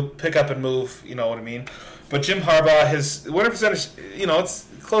family pick up and move, you know what I mean? But Jim Harbaugh, his winning percentage, it's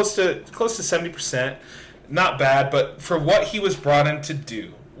close to 70%. Not bad, but for what he was brought in to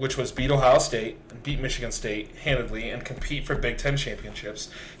do, which was beat Ohio State and beat Michigan State handedly and compete for Big Ten championships,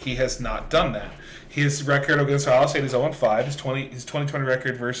 he has not done that. His record against Ohio State is 0-5. His 2020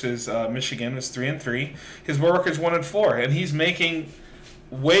 record versus Michigan is 3-3. His WAR record is 1-4, and he's making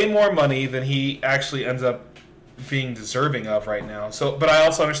way more money than he actually ends up being deserving of right now. So, but I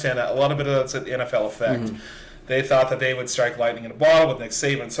also understand that a lot of it that's an NFL effect. Mm-hmm. They thought that they would strike lightning in a bottle with Nick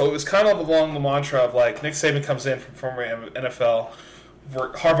Saban. So it was kind of along the mantra of like Nick Saban comes in from former NFL.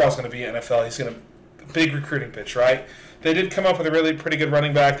 Harbaugh's going to be NFL. He's going to big recruiting pitch, right? They did come up with a really pretty good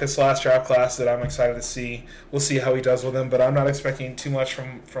running back this last draft class that I'm excited to see. We'll see how he does with him, but I'm not expecting too much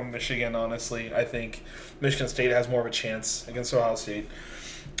from Michigan, honestly. I think Michigan State has more of a chance against Ohio State.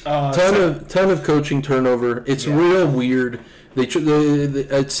 Ton of coaching turnover. It's real weird.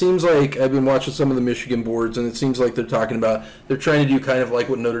 It seems like I've been watching some of the Michigan boards, and it seems like they're trying to do kind of like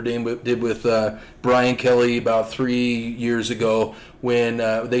what Notre Dame did with Brian Kelly about 3 years ago when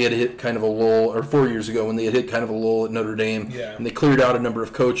they had hit kind of a lull, or 4 years ago when they had hit kind of a lull at Notre Dame, and they cleared out a number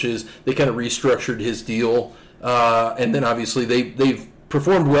of coaches. They kind of restructured his deal, and then obviously they've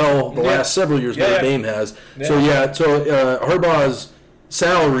performed well the last several years. Notre Dame has. So Harbaugh's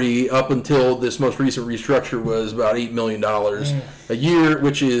salary up until this most recent restructure was about $8 million a year,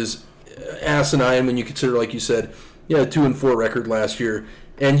 which is asinine when you consider, like you said, 2-4 record last year,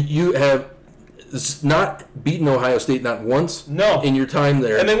 and you have not beaten Ohio State not once in your time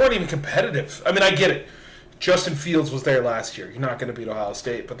there. And they weren't even competitive. I mean, I get it. Justin Fields was there last year. You're not going to beat Ohio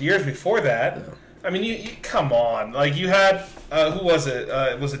State. But the years before that, I mean, you come on. Like, you had, who was it?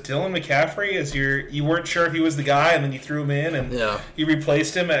 Was it Dylan McCaffrey? You weren't sure if he was the guy, and then you threw him in, and you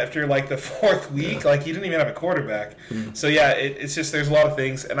replaced him after, like, the 4th week. Yeah. Like, you didn't even have a quarterback. Mm-hmm. So, yeah, it's just there's a lot of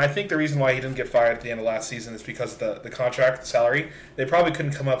things. And I think the reason why he didn't get fired at the end of last season is because of the contract, the salary. They probably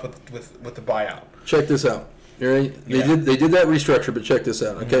couldn't come up with the buyout. Check this out. They did that restructure, but check this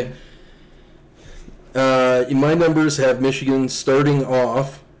out, okay? Mm-hmm. My numbers have Michigan starting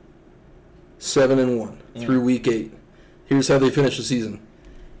off 7-1 through week 8. Here's how they finish the season: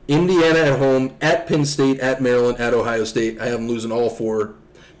 Indiana at home, at Penn State, at Maryland, at Ohio State. I have them losing all 4.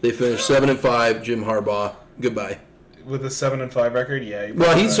 They finished 7-5. Jim Harbaugh, goodbye. With a 7-5 record, yeah.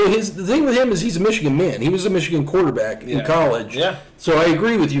 Well, the thing with him is he's a Michigan man. He was a Michigan quarterback in college. Yeah. So I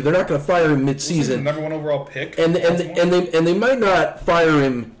agree with you. They're not going to fire him mid-season. Number 1 overall pick. And they might not fire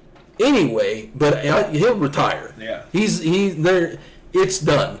him anyway, but he'll retire. Yeah. It's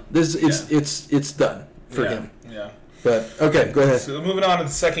done. It's done for him. Yeah. But okay, go ahead. So moving on to the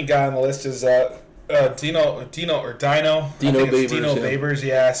second guy on the list is Dino Babers.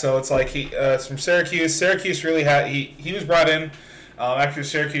 Yeah. So it's like it's from Syracuse. Syracuse really had he was brought in after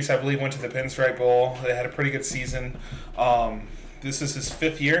Syracuse, I believe, went to the Pinstripe Bowl. They had a pretty good season. This is his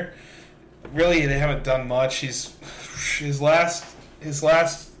 5th year. Really, they haven't done much. His last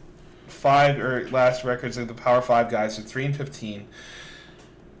 5 or last records of the Power 5 guys are 3-15.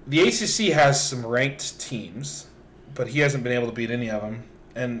 The ACC has some ranked teams, but he hasn't been able to beat any of them.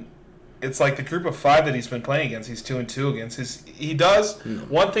 And it's like the group of 5 that he's been playing against, he's 2-2 against. He does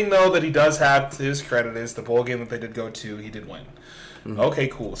one thing though that he does have to his credit is the bowl game that they did go to, he did win. Mm-hmm. Okay,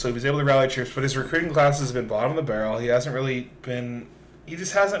 cool. So he was able to rally troops, but his recruiting classes have been bottom of the barrel. He just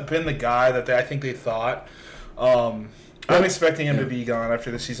hasn't been the guy that I think they thought. I'm expecting him to be gone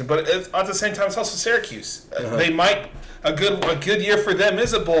after this season, but at the same time, it's also Syracuse. They might a good year for them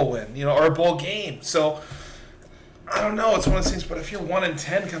is a bowl win, or a bowl game. So I don't know. It's one of those things. But if you're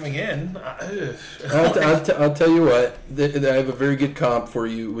 1-10 coming in, I'll tell you what. I have a very good comp for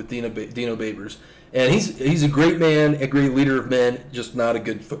you with Dino Babers, and he's a great man, a great leader of men, just not a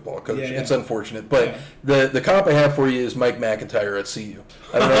good football coach. Yeah. It's unfortunate, but the comp I have for you is Mike McIntyre at CU.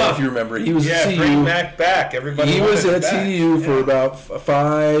 I don't know if you remember. He was at CU. Bring Mac back. Everybody. He was at CU for about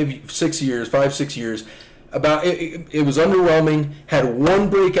 5-6 years. It was underwhelming. Had one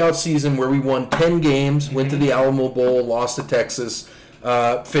breakout season where we won 10 games, went to the Alamo Bowl, lost to Texas.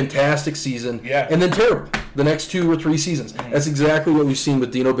 Fantastic season. Yeah. And then terrible the next 2 or 3 seasons. That's exactly what we've seen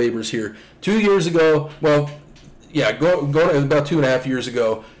with Dino Babers here. 2 years ago, going about 2.5 years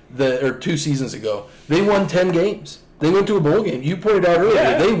ago, or 2 seasons ago, they won 10 games. They went to a bowl game. You pointed out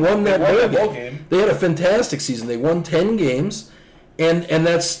earlier, they won that bowl game. They had a fantastic season. They won 10 games, and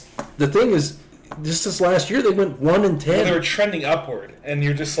that's the thing is, just this last year they went 1-10. Well, they were trending upward, and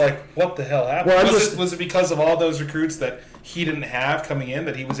you're just like, what the hell happened? Well, was it because of all those recruits that he didn't have coming in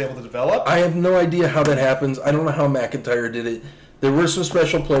that he was able to develop? I have no idea how that happens. I don't know how McIntyre did it. There were some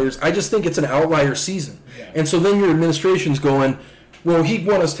special players. I just think it's an outlier season. Yeah. And so then your administration's going, well, he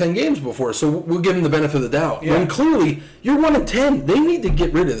won us 10 games before, so we'll give him the benefit of the doubt. Yeah. When clearly, you're 1-10. They need to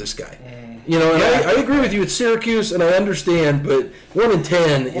get rid of this guy. I agree with you. It's Syracuse, and I understand, but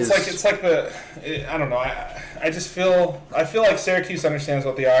 1-10 is... It's like I don't know. I just feel like Syracuse understands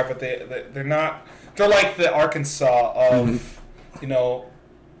what they are, but they're not... They're like the Arkansas of,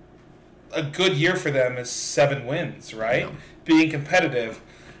 a good year for them is 7 wins, right? Yeah. Being competitive.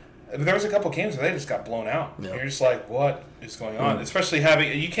 There was a couple games where they just got blown out. Yeah. You're just like, what is going on? Especially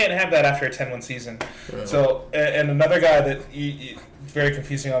you can't have that after a 10-win season. Yeah. So, and another guy that very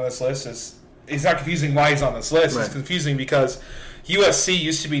confusing on this list is, he's not confusing why he's on this list. Right. It's confusing because USC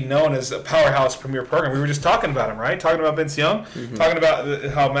used to be known as a powerhouse premier program. We were just talking about him, right? Talking about Vince Young, talking about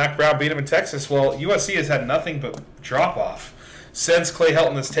how Mac Brown beat him in Texas. Well, USC has had nothing but drop-off since Clay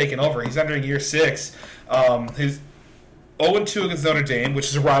Helton has taken over. He's entering year 6. His 0-2 against Notre Dame, which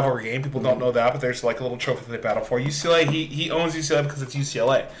is a rivalry game. People don't know that, but there's like a little trophy that they battle for. UCLA, he owns UCLA because it's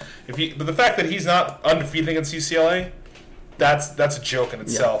UCLA. But the fact that he's not undefeated against UCLA, that's a joke in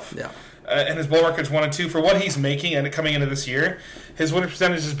itself. Yeah. And his bowl record's 1-2 for what he's making and coming into this year. His winning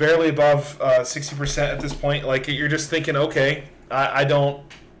percentage is barely above 60% at this point. Like, you're just thinking, okay, I don't.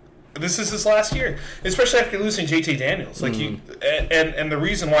 This is his last year, especially after losing JT Daniels. Like and the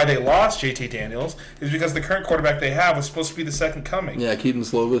reason why they lost JT Daniels is because the current quarterback they have was supposed to be the second coming. Yeah, Keaton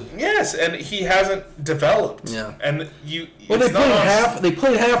Slovis. Yes, and he hasn't developed. Yeah, and Well, they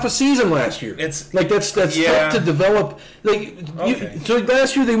played half a season last year. It's like that's tough to develop. So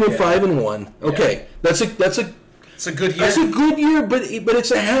last year they went 5-1. Okay, that's a It's a good year. That's a good year, but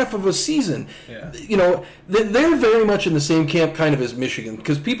it's a half of a season. Yeah. You know, they're very much in the same camp kind of as Michigan,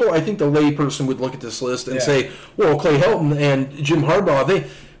 because people, I think the layperson would look at this list and say, well, Clay Helton and Jim Harbaugh, they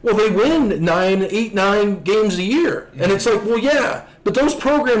win 8-9 games a year. Mm-hmm. And it's like, well, yeah, but those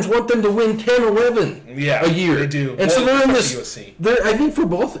programs want them to win 10-11 a year. They do. And so they're in this USC. I think for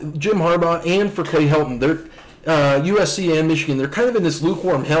both Jim Harbaugh and for Clay Helton, they're USC and Michigan, they're kind of in this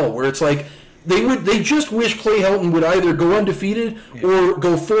lukewarm hell where it's like they just wish Clay Helton would either go undefeated or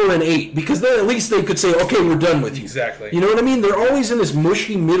go 4-8, because then at least they could say, okay, we're done with you. Exactly. You know what I mean? They're always in this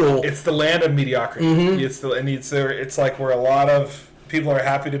mushy middle. It's the land of mediocrity. Mm-hmm. It's like where a lot of people are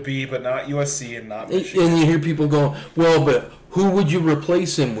happy to be, but not USC and not Michigan. And you hear people going, well, but who would you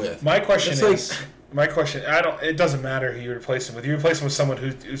replace him with? My question is, it doesn't matter who you replace him with. You replace him with someone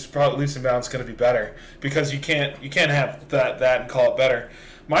who's probably leaps and bounds going to be better, because you can't have that and call it better.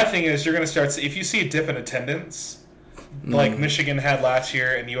 My thing is, you're going to start, if you see a dip in attendance, like Michigan had last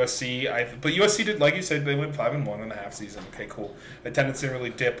year and USC, but USC did, like you said, they went 5-1 in the half season. Okay, cool. Attendance didn't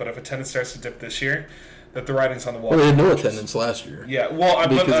really dip, but if attendance starts to dip this year, that the writing's on the wall. Well, they had no attendance last year. Yeah, well,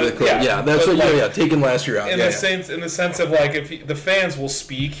 taking last year out. In the sense of like, if the fans will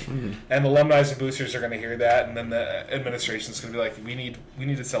speak, and the alumni and boosters are going to hear that, and then the administration's going to be like, we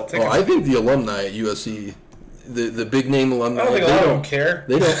need to sell tickets. Well, I think the alumni at USC, the big name alumni, I don't think a lot of them care.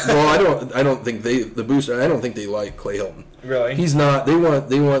 They don't. Well, I don't think the booster. I don't think they like Clay Helton. Really? He's not. They want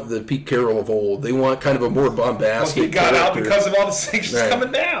the Pete Carroll of old. They want kind of a more bombastic. Well, he got out because of all the sanctions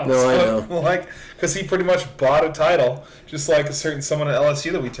coming down. No, I know. Because he pretty much bought a title, just like a certain someone at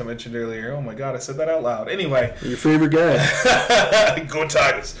LSU that we mentioned earlier. Oh my God, I said that out loud. Anyway, your favorite guy. Go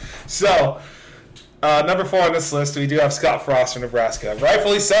Tigers. So, number 4 on this list, we do have Scott Frost from Nebraska.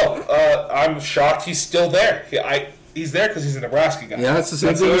 Rightfully so. I'm shocked he's still there. He's there because he's a Nebraska guy. Yeah, it's the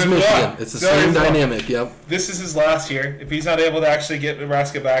same thing as Michigan. It's the same dynamic. Yep. This is his last year. If he's not able to actually get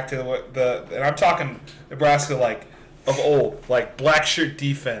Nebraska back to and I'm talking Nebraska like of old, like black shirt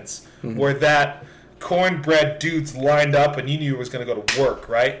defense, where that cornbread dudes lined up and you knew it was going to go to work,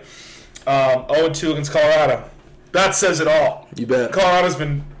 right? 0-2 against Colorado. That says it all. You bet.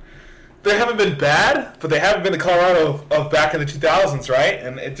 They haven't been bad, but they haven't been the Colorado of back in the 2000s, right?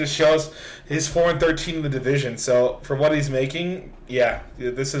 And it just shows he's 4-13 in the division. So for what he's making,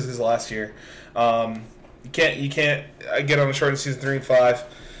 this is his last year. You can't get on a shortened season 3-5.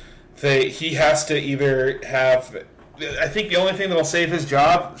 He has to either have. I think the only thing that'll save his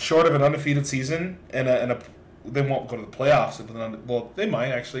job, short of an undefeated season they won't go to the playoffs. Well, they might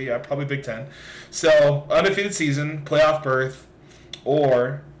actually. Yeah, probably Big Ten. So undefeated season, playoff berth,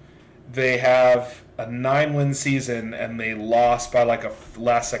 or they have a 9-win season and they lost by like a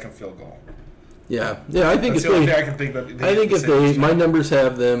last-second field goal. Yeah. I think that's the only thing I can think that. I think if my numbers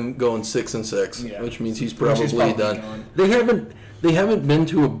have them going 6-6, which means he's probably done. Gone. They haven't been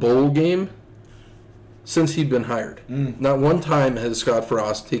to a bowl game since he'd been hired. Not one time has Scott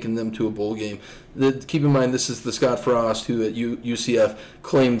Frost taken them to a bowl game. Keep in mind, this is the Scott Frost who at UCF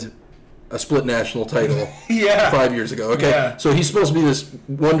claimed a split national title 5 years ago. Okay, so he's supposed to be this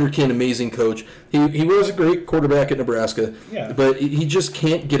wonderkin, amazing coach. He was a great quarterback at Nebraska, but he just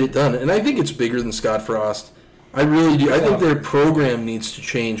can't get it done. And I think it's bigger than Scott Frost. I really do. I think their program needs to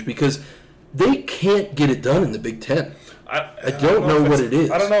change because they can't get it done in the Big Ten. I don't know what it is.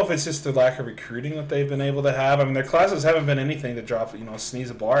 I don't know if it's just the lack of recruiting that they've been able to have. I mean, their classes haven't been anything to sneeze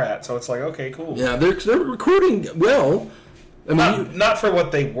a bar at. So it's like, okay, cool. Yeah, they're recruiting well. I mean, not for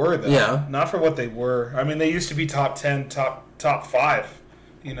what they were, though. Yeah. Not for what they were. I mean, they used to be top 10, top 5,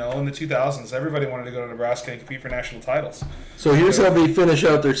 in the 2000s. Everybody wanted to go to Nebraska and compete for national titles. So here's how they finish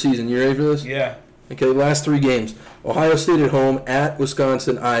out their season. You ready for this? Yeah. Okay, last 3 games. Ohio State at home, at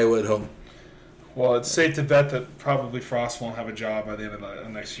Wisconsin, Iowa at home. Well, it's safe to bet that probably Frost won't have a job by the end of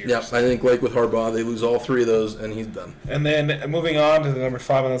next year. Yeah, so. I think like with Harbaugh, they lose all 3 of those, and he's done. And then moving on to the number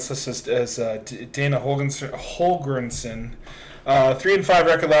 5 on this list is Dana Holgrensen. 3-5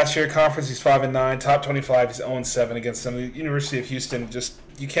 record last year. Conference, he's 5-9. Top 25, he's 0-7 against them. The University of Houston,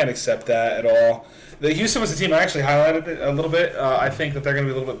 you can't accept that at all. The Houston was a team I actually highlighted it a little bit. I think that they're going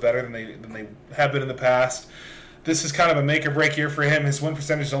to be a little bit better than they have been in the past. This is kind of a make-or-break year for him. His win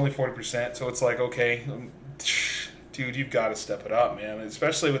percentage is only 40%, so it's like, okay, dude, you've got to step it up, man.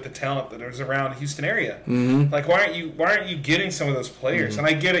 Especially with the talent that is around the Houston area. Mm-hmm. Like, why aren't you getting some of those players? Mm-hmm.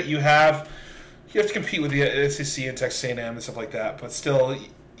 And I get it, you have to compete with the SEC and Texas A&M and stuff like that, but still,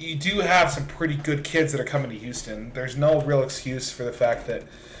 you do have some pretty good kids that are coming to Houston. There's no real excuse for the fact that,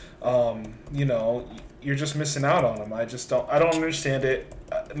 you're just missing out on them. I don't understand it.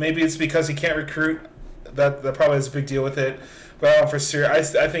 Maybe it's because he can't recruit. That probably has a big deal with it. But for sure, I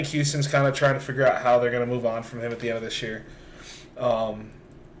think Houston's kind of trying to figure out how they're going to move on from him at the end of this year.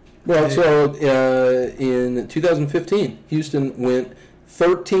 In 2015, Houston went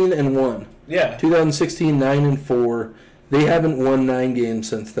 13-1. Yeah. 2016, 9-4. They haven't won 9 games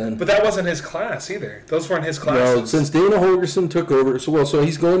since then. But that wasn't his class either. Those weren't his classes. No, since Dana Holgerson took over. So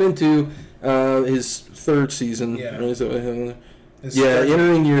he's going into his third season. Yeah.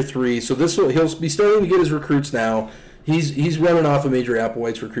 Entering year 3. So he'll be starting to get his recruits now. He's running off of Major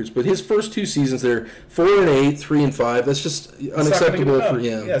Applewhite's recruits, but his first 2 seasons there, 4-8, 3-5. That's just unacceptable for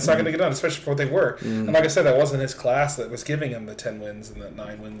him. Yeah, it's not going to get done, especially for what they were. And like I said, that wasn't his class that was giving him the 10 wins and the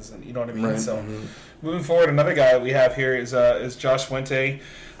 9 wins, and you know what I mean. Right. So, moving forward, another guy we have here is Josh Fuente.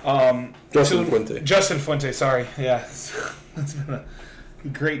 Justin Fuente. Sorry, yeah, it's been a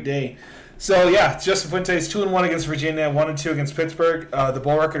great day. So yeah, Justin Fuente is 2-1 against Virginia, 1-2 against Pittsburgh. The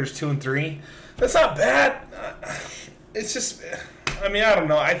bowl record is 2-3. That's not bad. It's just, I mean, I don't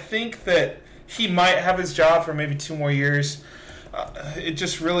know. I think that he might have his job for maybe 2 more years. It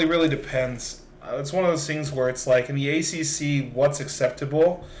just really, really depends. It's one of those things where it's like in the ACC, what's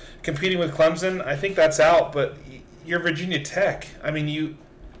acceptable? Competing with Clemson, I think that's out. But you're Virginia Tech. I mean, you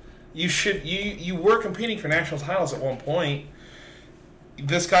were competing for national titles at one point.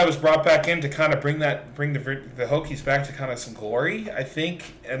 This guy was brought back in to kind of bring the Hokies back to kind of some glory, I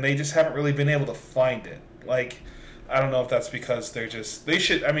think, and they just haven't really been able to find it. Like, I don't know if that's because Virginia's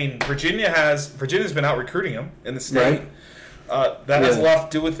been out recruiting them in the state. Right. That has a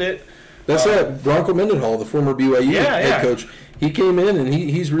lot to do with it. That's Bronco Mendenhall, the former BYU head coach. He came in and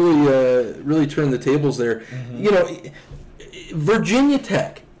he's really turned the tables there. Mm-hmm. You know, Virginia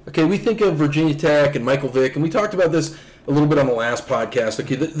Tech. Okay, we think of Virginia Tech and Michael Vick, and we talked about this a little bit on the last podcast.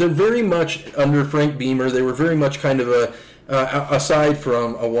 Okay, they're very much under Frank Beamer. They were very much kind of aside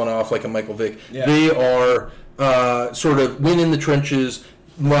from a one-off like a Michael Vick. Yeah. They are sort of win in the trenches,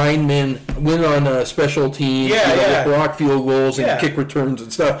 linemen, win on special teams, block field goals and kick returns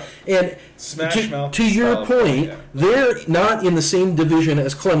and stuff. And to your point, they're not in the same division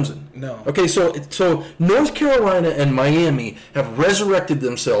as Clemson. No. Okay, so North Carolina and Miami have resurrected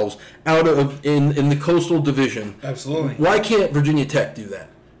themselves out of in the Coastal Division. Absolutely. Why can't Virginia Tech do that?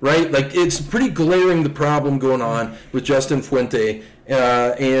 Right? Like, it's pretty glaring, the problem going on with Justin Fuente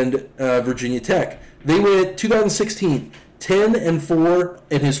and Virginia Tech. They went 2016 10-4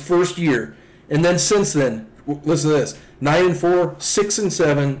 in his first year, and then since then, listen to this: 9-4,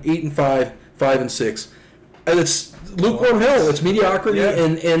 6-7, 8-5, 5-6. And it's lukewarm hell. It's mediocrity,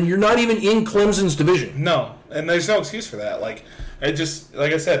 and you're not even in Clemson's division. No, and there's no excuse for that. Like I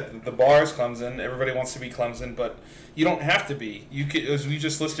said, the bar is Clemson. Everybody wants to be Clemson, but you don't have to be. You could, as we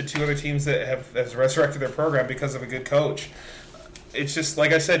just listed 2 other teams that have resurrected their program because of a good coach. It's just,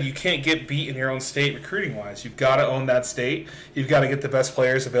 like I said, you can't get beat in your own state recruiting-wise. You've got to own that state. You've got to get the best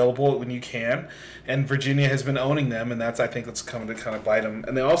players available when you can. And Virginia has been owning them, and that's, I think, what's coming to kind of bite them.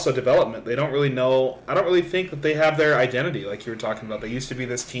 And they also development. They don't really know. I don't really think that they have their identity, like you were talking about. They used to be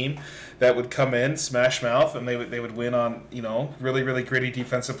this team that would come in, smash mouth, and they would win on, really, really gritty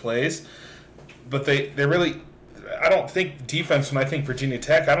defensive plays. But they really, I don't think defense when I think Virginia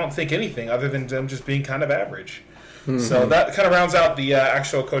Tech. I don't think anything other than them just being kind of average. Mm-hmm. So that kind of rounds out the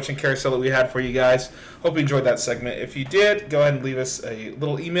actual coaching carousel that we had for you guys. Hope you enjoyed that segment. If you did, go ahead and leave us a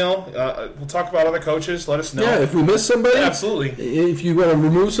little email. We'll talk about other coaches. Let us know. Yeah, if we miss somebody. Yeah, absolutely. If you want to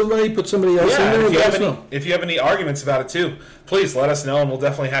remove somebody, put somebody else in there. If you have any arguments about it too, please let us know, and we'll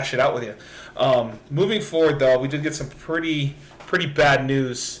definitely hash it out with you. Moving forward, though, we did get some pretty bad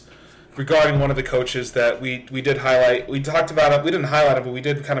news regarding one of the coaches that we did highlight. We talked about it. We didn't highlight it, but we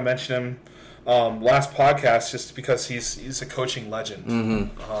did kind of mention him last podcast just because he's a coaching legend.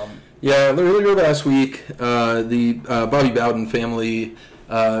 Mm-hmm. Earlier last week, the Bobby Bowden family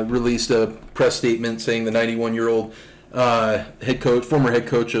released a press statement saying the 91-year-old former head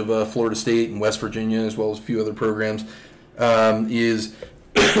coach of Florida State and West Virginia, as well as a few other programs, is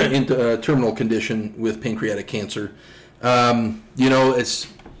in terminal condition with pancreatic cancer. It's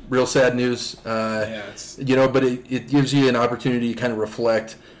real sad news. But it gives you an opportunity to kind of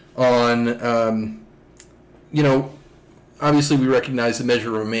reflect on, obviously we recognize the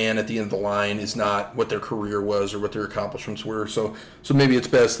measure of a man at the end of the line is not what their career was or what their accomplishments were. So maybe it's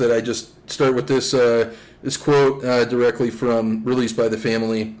best that I just start with this quote directly released by the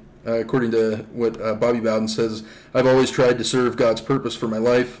family. According to what Bobby Bowden says, "I've always tried to serve God's purpose for my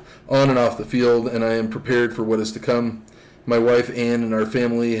life, on and off the field, and I am prepared for what is to come. My wife, Ann, and our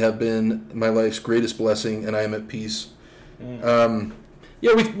family have been my life's greatest blessing, and I am at peace."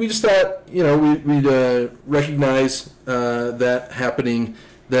 We just thought, we'd recognize that happening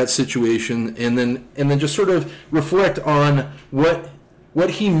that situation, and then just sort of reflect on what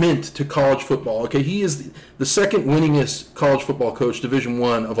he meant to college football. Okay, he is the second winningest college football coach, Division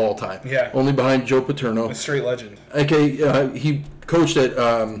I of all time. Yeah. Only behind Joe Paterno. A straight legend. Okay, he coached at,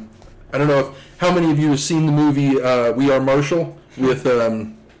 I don't know how many of you have seen the movie We Are Marshall with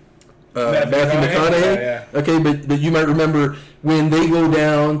Matthew McConaughey. Yeah. Okay, but you might remember when they go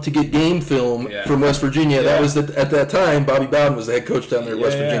down to get game film from West Virginia. That was at that time, Bobby Bowden was the head coach down there at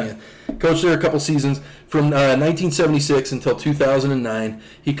West Virginia. Coached there a couple seasons. From 1976 until 2009,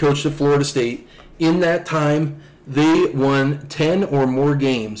 he coached at Florida State. In that time, they won 10 or more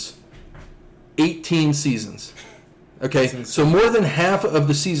games, 18 seasons. Okay, so more than half of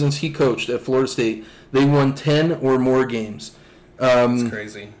the seasons he coached at Florida State, they won 10 or more games. That's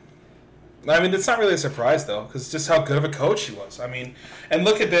crazy. I mean, it's not really a surprise, though, because just how good of a coach he was. I mean, and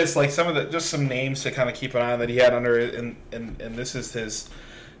look at this, like just some names to kind of keep an eye on that he had under, and this is his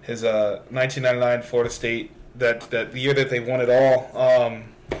 1999 Florida State, that the year that they won it all.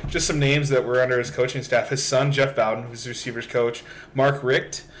 Just some names that were under his coaching staff. His son, Jeff Bowden, who's the receivers coach. Mark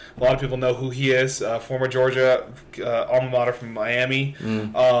Richt. A lot of people know who he is. Former Georgia alma mater from Miami.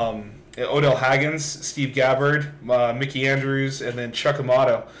 Odell Haggins, Steve Gabbard, Mickey Andrews, and then Chuck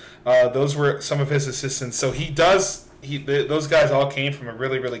Amato. Those were some of his assistants. So those guys all came from a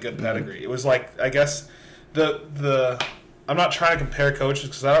really, really good pedigree. It was like, I guess, I'm not trying to compare coaches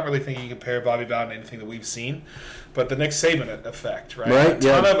because I don't really think you can compare Bobby Bowden to anything that we've seen, but the Nick Saban effect, right?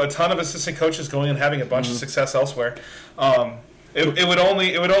 A ton of assistant coaches going and having a bunch of success elsewhere. It would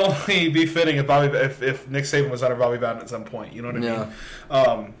only be fitting if Nick Saban was under Bobby Bowden at some point. You know what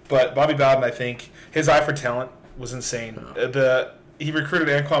I mean? But Bobby Bowden, I think his eye for talent was insane. He recruited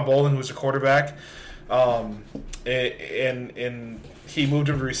Anquan Bolden, who was a quarterback, and he moved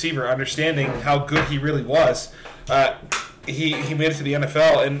him to receiver, understanding how good he really was. He made it to the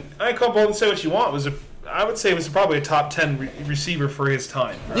NFL, and Anquan Bolden, say what you want, I would say it was probably a top 10 receiver for his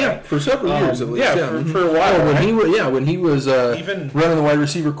time. Right? Yeah, for several years at least. For a while. When he was even running the wide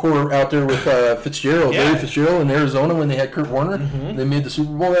receiver core out there with Fitzgerald, Larry Fitzgerald in Arizona when they had Kurt Warner, they made the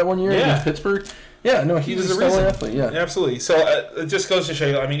Super Bowl that one year against Pittsburgh. Yeah, no, he was a stellar athlete. Yeah, absolutely. So it just goes to show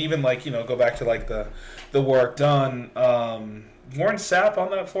you. I mean, even go back to the work done. Warren Sapp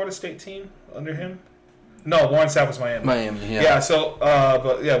on that Florida State team under him. No, Warren Sapp was Miami. Yeah. Yeah. So,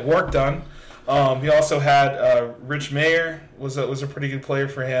 work done. He also had Rich Mayer was a pretty good player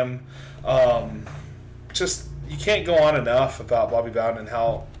for him. Just you can't go on enough about Bobby Bowden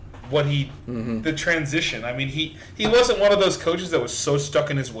and the transition. I mean, he wasn't one of those coaches that was so stuck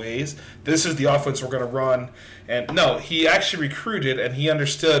in his ways. This is the offense we're going to run, and no, he actually recruited and he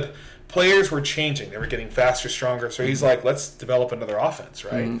understood. Players were changing; they were getting faster, stronger. So he's like, "Let's develop another offense,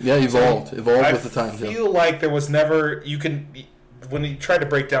 right?" Yeah, evolved with the times. I feel like there was never when you tried to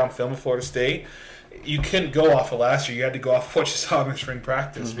break down film of Florida State, you couldn't go off of last year. You had to go off of what you saw in spring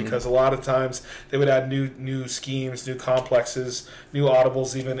practice because a lot of times they would add new schemes, new complexes, new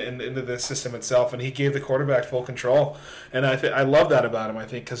audibles even into the system itself. And he gave the quarterback full control. And I love that about him, I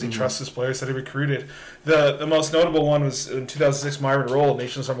think, because he trusts his players that he recruited. The most notable one was in 2006, Myron Rolle,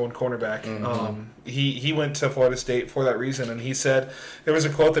 nation's #1 cornerback. He went to Florida State for that reason. And he said, there was a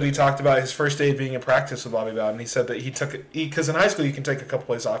quote that he talked about his first day being in practice with Bobby Bowden. He said that because in high school you can take a couple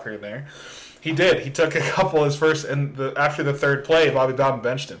plays off here and there. He did. He took a couple his first, and after the third play, Bobby Bowden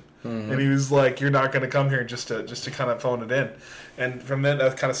benched him, and he was like, "You're not going to come here just to kind of phone it in." And from then,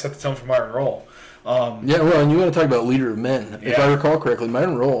 that kind of set the tone for Myron Rolle. And you want to talk about leader of men. If I recall correctly,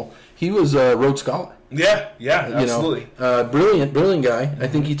 Myron Rolle, he was a Rhodes Scholar. Yeah, absolutely. Brilliant guy. I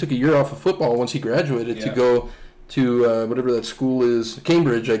think he took a year off of football once he graduated to go to whatever that school is,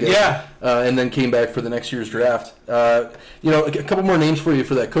 Cambridge, I guess. Yeah. And then came back for the next year's draft. A couple more names for you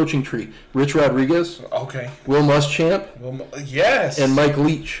for that coaching tree. Rich Rodriguez. Okay. Will Muschamp. Yes. And Mike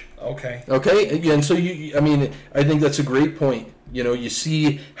Leach. Okay. Okay. Again, so I think that's a great point. You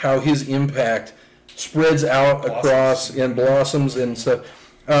see how his impact spreads out across and blossoms and stuff.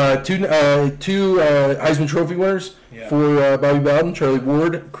 Two Heisman Trophy winners for Bobby Bowden, Charlie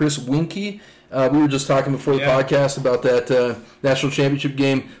Ward, Chris Winkie. We were just talking before the podcast about that national championship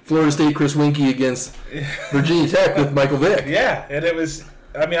game, Florida State, Chris Winkie against Virginia Tech with Michael Vick. Yeah, and it was.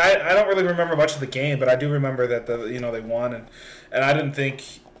 I mean, I don't really remember much of the game, but I do remember that they won, and I didn't think.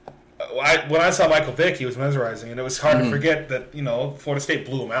 When I saw Michael Vick, he was mesmerizing, and it was hard to forget that Florida State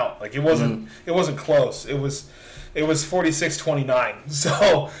blew him out. Like it wasn't close. It was 46-29.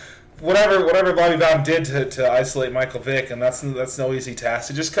 So. Whatever Bobby Bowden did to isolate Michael Vick, and that's no easy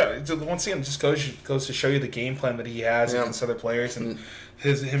task. It just once again just goes to show you the game plan that he has against other players and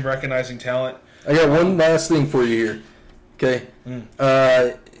him recognizing talent. I got one last thing for you here. Okay.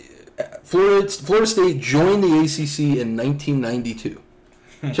 Florida State joined the ACC in 1992.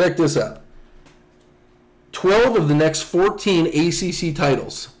 Check this out. 12 of the next 14 ACC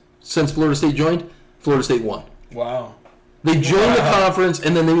titles since Florida State joined, Florida State won. Wow. They joined the conference,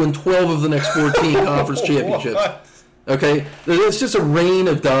 and then they won 12 of the next 14 conference championships. What? Okay? It's just a reign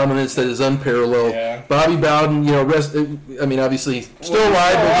of dominance that is unparalleled. Yeah. Bobby Bowden, obviously still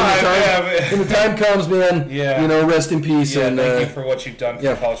alive, but when the time comes, man, rest in peace. Yeah, and thank you for what you've done for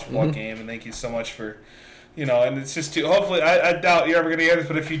the college football game, and thank you so much for, and it's just hopefully, I doubt you're ever going to hear this,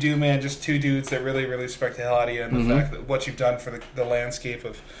 but if you do, man, just two dudes that really, really respect the hell out of you, and the fact that what you've done for the landscape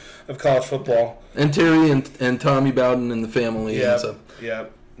of college football. And Terry and Tommy Bowden and the family. Yeah,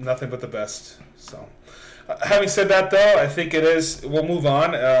 nothing but the best. So, having said that, though, I think it is. We'll move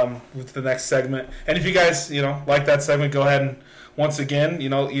on with the next segment. And if you guys, like that segment, go ahead and once again,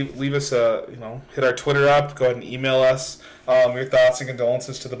 leave us hit our Twitter up. Go ahead and email us your thoughts and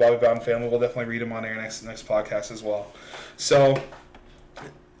condolences to the Bobby Bowden family. We'll definitely read them on our next podcast as well. So,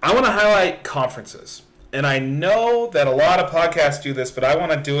 I want to highlight conferences. And I know that a lot of podcasts do this, but I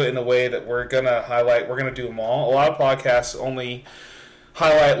want to do it in a way that we're going to highlight. We're going to do them all. A lot of podcasts only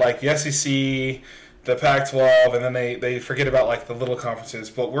highlight like the SEC, the Pac-12, and then they forget about like the little conferences.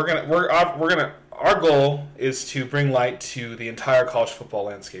 But our goal is to bring light to the entire college football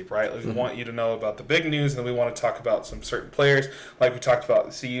landscape, right? We want you to know about the big news, and then we want to talk about some certain players, like we talked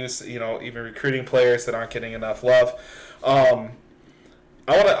about the CU's, even recruiting players that aren't getting enough love.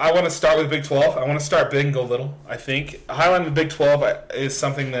 I want to start with Big 12. I want to start big and go little. I think highlighting the Big 12 is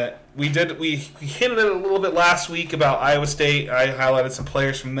something that we did. We hinted at it a little bit last week about Iowa State. I highlighted some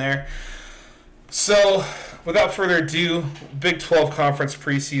players from there. So, without further ado, Big 12 Conference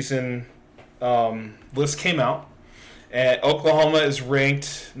preseason list came out, and Oklahoma is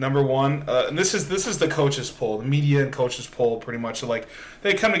ranked number 1. And this is the coaches poll, the media and coaches poll, pretty much. Like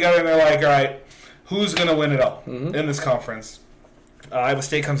they come together and they're like, all right, who's going to win it all in this conference? Iowa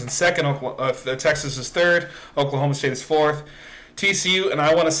State comes in second. Texas is third. Oklahoma State is fourth. TCU, and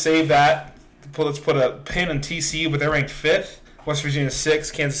I want to save that. Let's put a pin in TCU, but they're ranked fifth. West Virginia is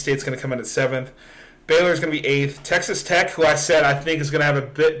sixth. Kansas State's going to come in at seventh. Baylor is going to be eighth. Texas Tech, who I said I think is going to have a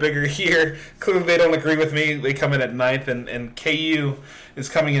bit bigger year. Clearly they don't agree with me. They come in at ninth, and KU is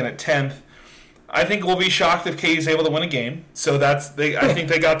coming in at 10th. I think we'll be shocked if KU is able to win a game. So I think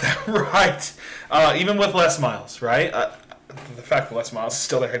they got that right, even with Les Miles, right? The fact that Les Miles is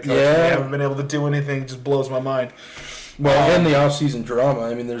still their head coach, they haven't been able to do anything, just blows my mind. Well, and the off-season drama.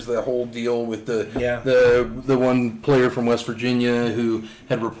 I mean, there's the whole deal with the one player from West Virginia who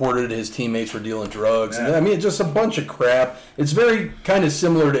had reported his teammates were dealing drugs. Yeah. And, I mean, it's just a bunch of crap. It's very kind of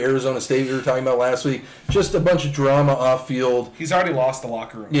similar to Arizona State we were talking about last week. Just a bunch of drama off-field. He's already lost the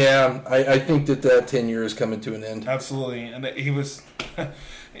locker room. Yeah, I think that tenure is coming to an end. Absolutely. And he was...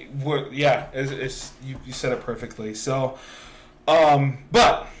 yeah, you said it perfectly. So,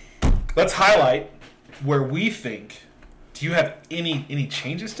 but let's highlight where we think... Do you have any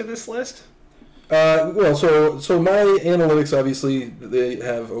changes to this list? Well, so my analytics, obviously, they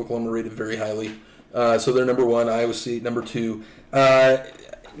have Oklahoma rated very highly. So they're number 1, Iowa State number 2.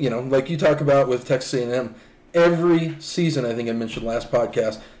 Like you talk about with Texas A&M, every season, I think I mentioned last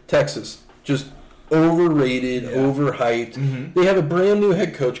podcast, Texas, just overrated, overhyped. Mm-hmm. They have a brand new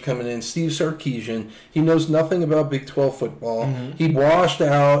head coach coming in, Steve Sarkisian. He knows nothing about Big 12 football. Mm-hmm. He washed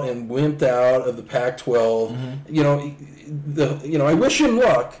out and wimped out of the Pac-12. Mm-hmm. I wish him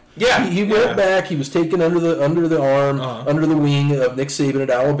luck. Yeah, he went back. He was taken under the arm, under the wing of Nick Saban at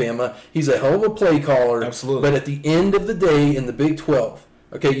Alabama. He's a hell of a play caller. Absolutely. But at the end of the day, in the Big 12,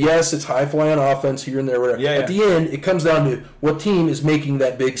 okay, yes, it's high-flying offense here and there, whatever. At the end, it comes down to what team is making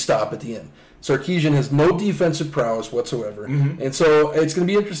that big stop at the end. Sarkisian has no defensive prowess whatsoever. Mm-hmm. And so it's going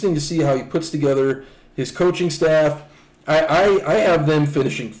to be interesting to see how he puts together his coaching staff. I have them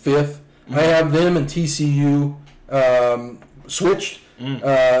finishing 5th. Mm-hmm. I have them and TCU switched. And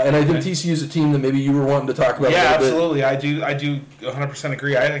I think TCU is a team that maybe you were wanting to talk about. Yeah, absolutely. I do 100%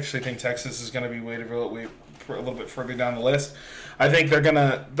 agree. I actually think Texas is going to be weighted a little bit further down the list. I think they're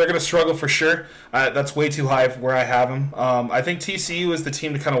gonna struggle for sure. That's way too high where I have them. I think TCU is the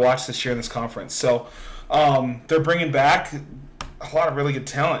team to kind of watch this year in this conference. So they're bringing back a lot of really good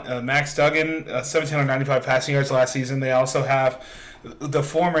talent. Max Duggan, 1,795 passing yards last season. They also have the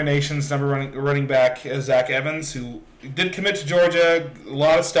former nation's number running back, Zach Evans, who did commit to Georgia. A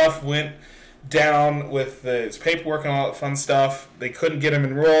lot of stuff went down with his paperwork and all that fun stuff. They couldn't get him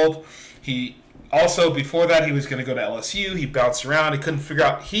enrolled. Also, before that, he was going to go to LSU. He bounced around. He couldn't figure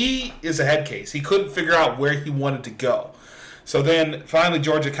out. He is a head case. He couldn't figure out where he wanted to go. So then finally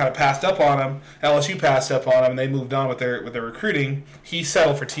Georgia kind of passed up on him. LSU passed up on him, and they moved on with their recruiting. He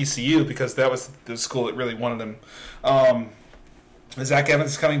settled for TCU because that was the school that really wanted him. Zach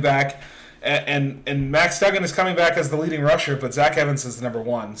Evans is coming back, and Max Duggan is coming back as the leading rusher, but Zach Evans is the number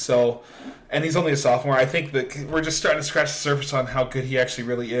one. So, and he's only a sophomore. I think that we're just starting to scratch the surface on how good he actually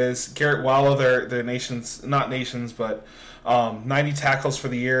really is. Garrett Wallow, their 90 tackles for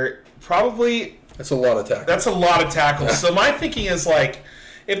the year. Probably that's a lot of tackles. That's a lot of tackles. So my thinking is like,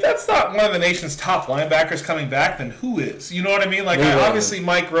 if that's not one of the nation's top linebackers coming back, then who is? You know what I mean? Like, obviously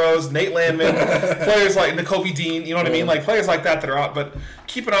Mike Rose, Nate Landman, players like Nakobe Dean, you know what I mean? Like, players like that are out. But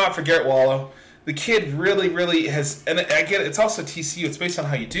keep an eye out for Garrett Wallow. The kid really, really has, and I get it, it's also TCU. It's based on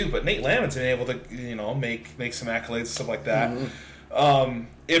how you do. But Nate Landman's been able to, make some accolades and stuff like that. Mm-hmm.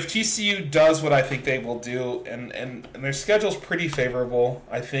 If TCU does what I think they will do, and their schedule's pretty favorable,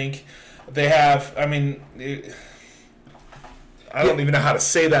 I think they have. I mean, I don't even know how to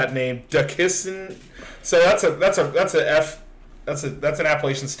say that name, Duckisson. So that's an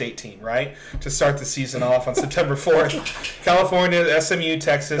Appalachian State team, right? To start the season off on September 4th. California, SMU,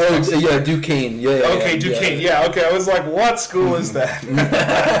 Texas. Oh, yeah, Duquesne. Yeah. Okay, Duquesne. Yeah, okay. I was like, what school is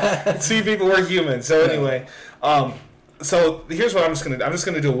that? See, people were human. So anyway, so here's what I'm just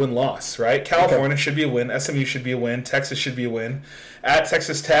gonna do a win-loss, right? California should be a win. SMU should be a win. Texas should be a win. At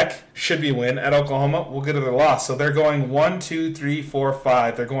Texas Tech should be a win. At Oklahoma, we'll get another loss. So they're going 1, 2, 3, 4,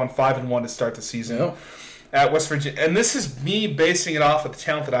 5. They're going 5-1 to start the season. Yep. At West Virginia, and this is me basing it off of the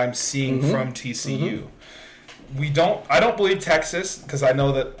talent that I'm seeing from TCU. I don't believe Texas, because I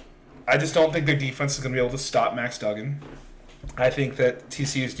just don't think their defense is going to be able to stop Max Duggan. I think that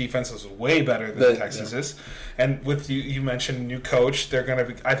TCU's defense is way better than Texas is, and with you mentioned new coach,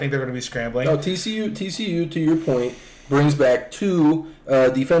 I think they're going to be scrambling. No, TCU, to your point, brings back two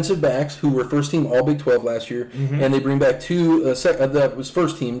defensive backs who were first team All Big 12 last year, and they bring back two that was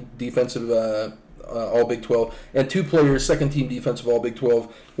first team defensive. All Big 12, and two players, second team defensive All Big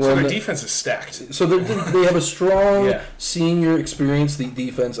 12. So their defense is stacked. So they have a strong senior experience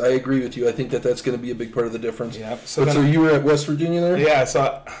defense. I agree with you. I think that's going to be a big part of the difference. Yeah. So you were at West Virginia there? Yeah.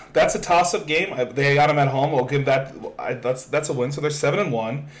 So that's a toss-up game. They got them at home. We'll give that. That's a win. So they're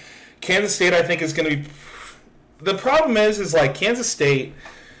 7-1. Kansas State, I think, is going to be. The problem is like Kansas State,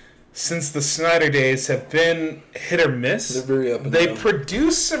 since the Snyder days, have been hit or miss. They're very up and down. They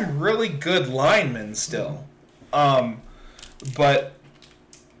produce some really good linemen still. But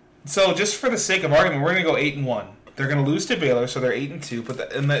so just for the sake of argument, we're going to go 8-1. They're going to lose to Baylor, so they're 8-2,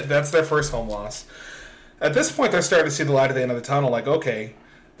 but that's their first home loss. At this point, they're starting to see the light at the end of the tunnel. Like, okay,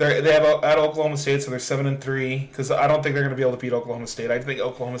 they have at Oklahoma State, so they're 7-3. Because I don't think they're going to be able to beat Oklahoma State. I think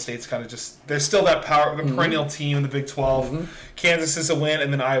Oklahoma State's kind of just they're still that power, the perennial team in the Big 12. Kansas is a win,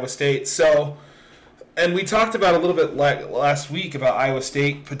 and then Iowa State. So, and we talked about a little bit last week about Iowa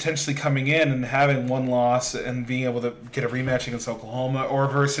State potentially coming in and having one loss and being able to get a rematch against Oklahoma, or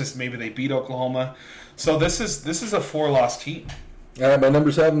versus maybe they beat Oklahoma. So this is a 4-loss team. My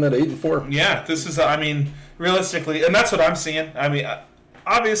numbers have them at 8-4. Yeah, this is. I mean, realistically, and that's what I'm seeing. I mean.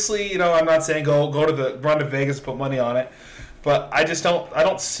 Obviously, I'm not saying run to Vegas, put money on it, but I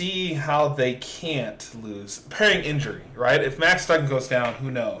don't see how they can't lose. Pairing injury, right? If Max Duggan goes down, who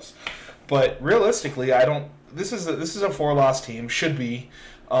knows? But realistically, this is a 4-loss team, should be,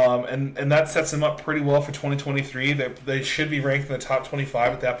 and that sets them up pretty well for 2023. They should be ranked in the top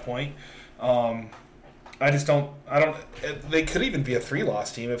 25 at that point. They could even be a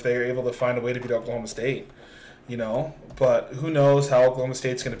 3-loss team if they're able to find a way to beat Oklahoma State. But who knows how Oklahoma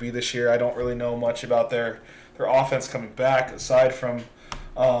State's going to be this year. I don't really know much about their offense coming back, aside from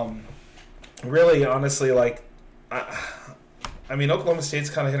really, honestly, like, I mean, Oklahoma State's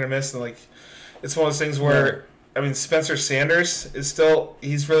kind of hit or miss, and like, it's one of those things where, I mean, Spencer Sanders is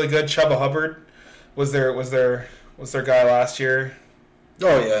he's really good. Chuba Hubbard was their guy last year.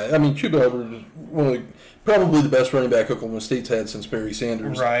 Oh yeah, I mean, Chuba Hubbard is probably the best running back Oklahoma State's had since Barry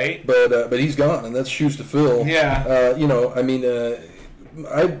Sanders. Right. But he's gone, and that's shoes to fill. Yeah. I mean,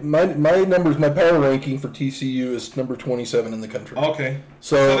 my numbers, my power ranking for TCU is number 27 in the country. Okay.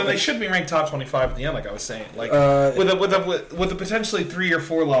 So then they should be ranked top 25 at the end, like I was saying, like with a potentially 3 or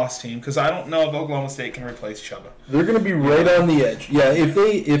 4 loss team, because I don't know if Oklahoma State can replace Chuba. They're going to be right on the edge. Yeah, if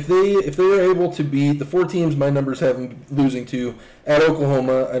they are able to beat the 4 teams, my numbers have them losing to. At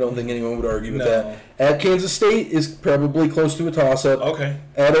Oklahoma, I don't think anyone would argue with that. At Kansas State is probably close to a toss-up. Okay.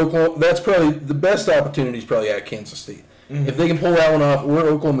 At Oklahoma, that's probably the best opportunity is probably at Kansas State. if they can pull that one off, or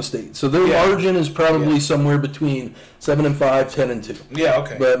Oklahoma State. So their margin is probably somewhere between 7-5, 10-2. Yeah,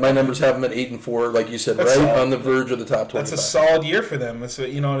 okay. But my numbers have them at 8-4, like you said, That's right solid. on the verge of the top 25. That's a solid year for them. So,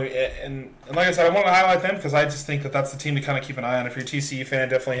 and like I said, I want to highlight them because I just think that that's the team to kind of keep an eye on. If you're a TCU fan,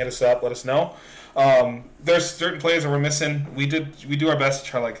 definitely hit us up. Let us know. There's certain players that we're missing. We do our best to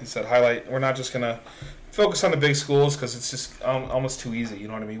try, like you said, highlight. We're not just going to focus on the big schools because it's just almost too easy. You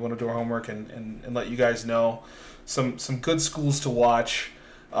know what I mean? We want to do our homework and let you guys know some good schools to watch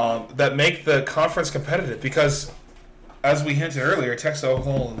that make the conference competitive because, as we hinted earlier, Texas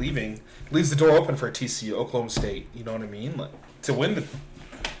Oklahoma leaves the door open for a TCU, Oklahoma State. You know what I mean? Like, to win the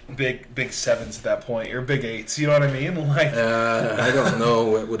big sevens at that point or big eights. You know what I mean? Like, I don't know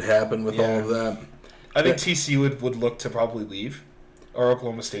what would happen with all of that. I think TCU would look to probably leave, or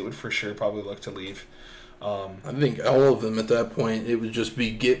Oklahoma State would for sure probably look to leave. I think all of them at that point, it would just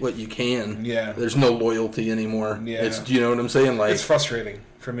be get what you can. Yeah. There's no loyalty anymore. Yeah. You know what I'm saying? Like, it's frustrating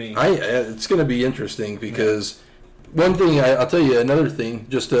for me. It's going to be interesting because one thing, I'll tell you another thing,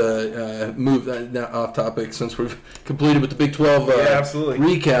 just to move off topic since we've completed with the Big 12 absolutely.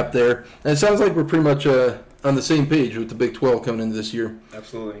 recap there. And it sounds like we're pretty much on the same page with the Big 12 coming into this year.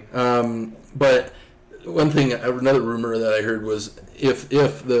 Absolutely. But one thing, another rumor that I heard was if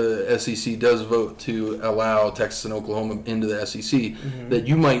the SEC does vote to allow Texas and Oklahoma into the SEC, that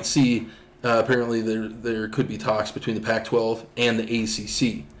you might see apparently there could be talks between the Pac-12 and the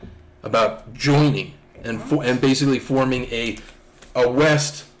ACC about joining and basically forming a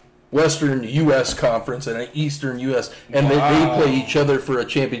Western U.S. conference and an Eastern U.S. and they play each other for a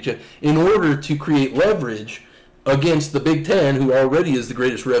championship in order to create leverage against the Big Ten, who already is the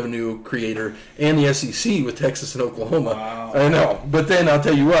greatest revenue creator, and the SEC with Texas and Oklahoma. Wow. I know. But then I'll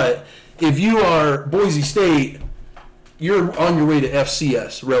tell you what, if you are Boise State, you're on your way to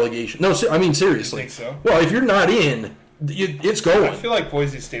FCS relegation. No, I mean, seriously. You think so? Well, if you're not in, it's going. I feel like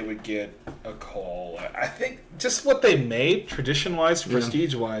Boise State would get a call. I think just what they made, tradition-wise,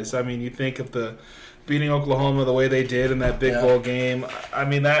 prestige-wise. I mean, you think of the beating Oklahoma the way they did in that big bowl game. I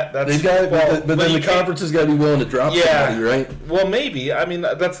mean, that's... They've got, but then the conference has got to be willing to drop somebody, right? Well, maybe. I mean,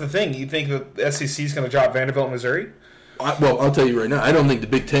 that's the thing. You think that the SEC is going to drop Vanderbilt and Missouri? Well, I'll tell you right now, I don't think the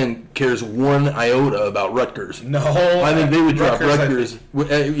Big Ten cares one iota about Rutgers. No. I think they would drop Rutgers. My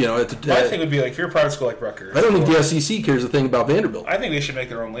thing would be like, if you're a private school like Rutgers. I don't think the SEC cares a thing about Vanderbilt. I think they should make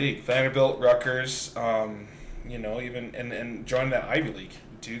their own league. Vanderbilt, Rutgers, even and join that Ivy League.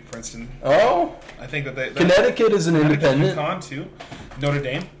 Duke, Princeton. Oh, I think that Connecticut is an independent. UConn too. Notre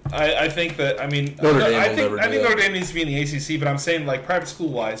Dame. I think that. I mean, I think Notre Dame needs to be in the ACC, but I'm saying like private school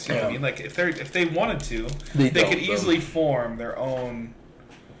wise. You know what I mean? Like if they wanted to, they could easily form their own.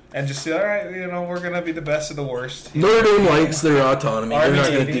 And just say, all right, we're gonna be the best of the worst. Notre Dame likes their autonomy. They're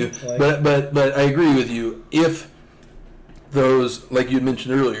not going to do. But I agree with you. If those, like you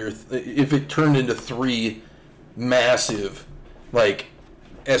mentioned earlier, if it turned into three massive, like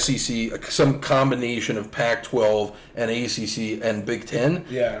SEC, some combination of Pac-12 and ACC and Big Ten,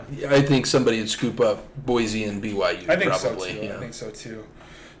 I think somebody would scoop up Boise and BYU. I think probably. So too. Yeah. I think so too.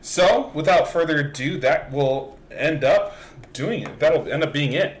 So, without further ado, that will end up doing it. That'll end up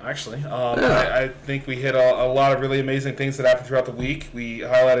being it, actually. I think we hit a lot of really amazing things that happened throughout the week. We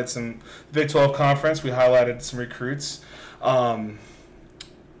highlighted some Big 12 conference. We highlighted some recruits.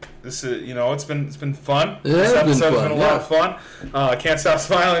 This is, it's been fun. This episode's been a lot of fun. Can't stop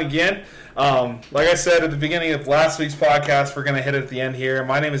smiling again. Like I said at the beginning of last week's podcast, we're going to hit it at the end here.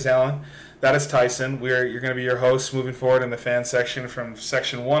 My name is Allen. That is Tyson. You're going to be your hosts moving forward in the fan section from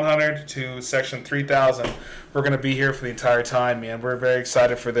section 100 to section 3000. We're going to be here for the entire time, man. We're very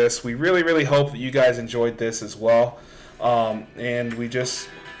excited for this. We really, really hope that you guys enjoyed this as well. And we just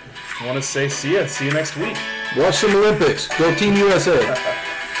want to say see you next week. Watch some Olympics. Go Team USA.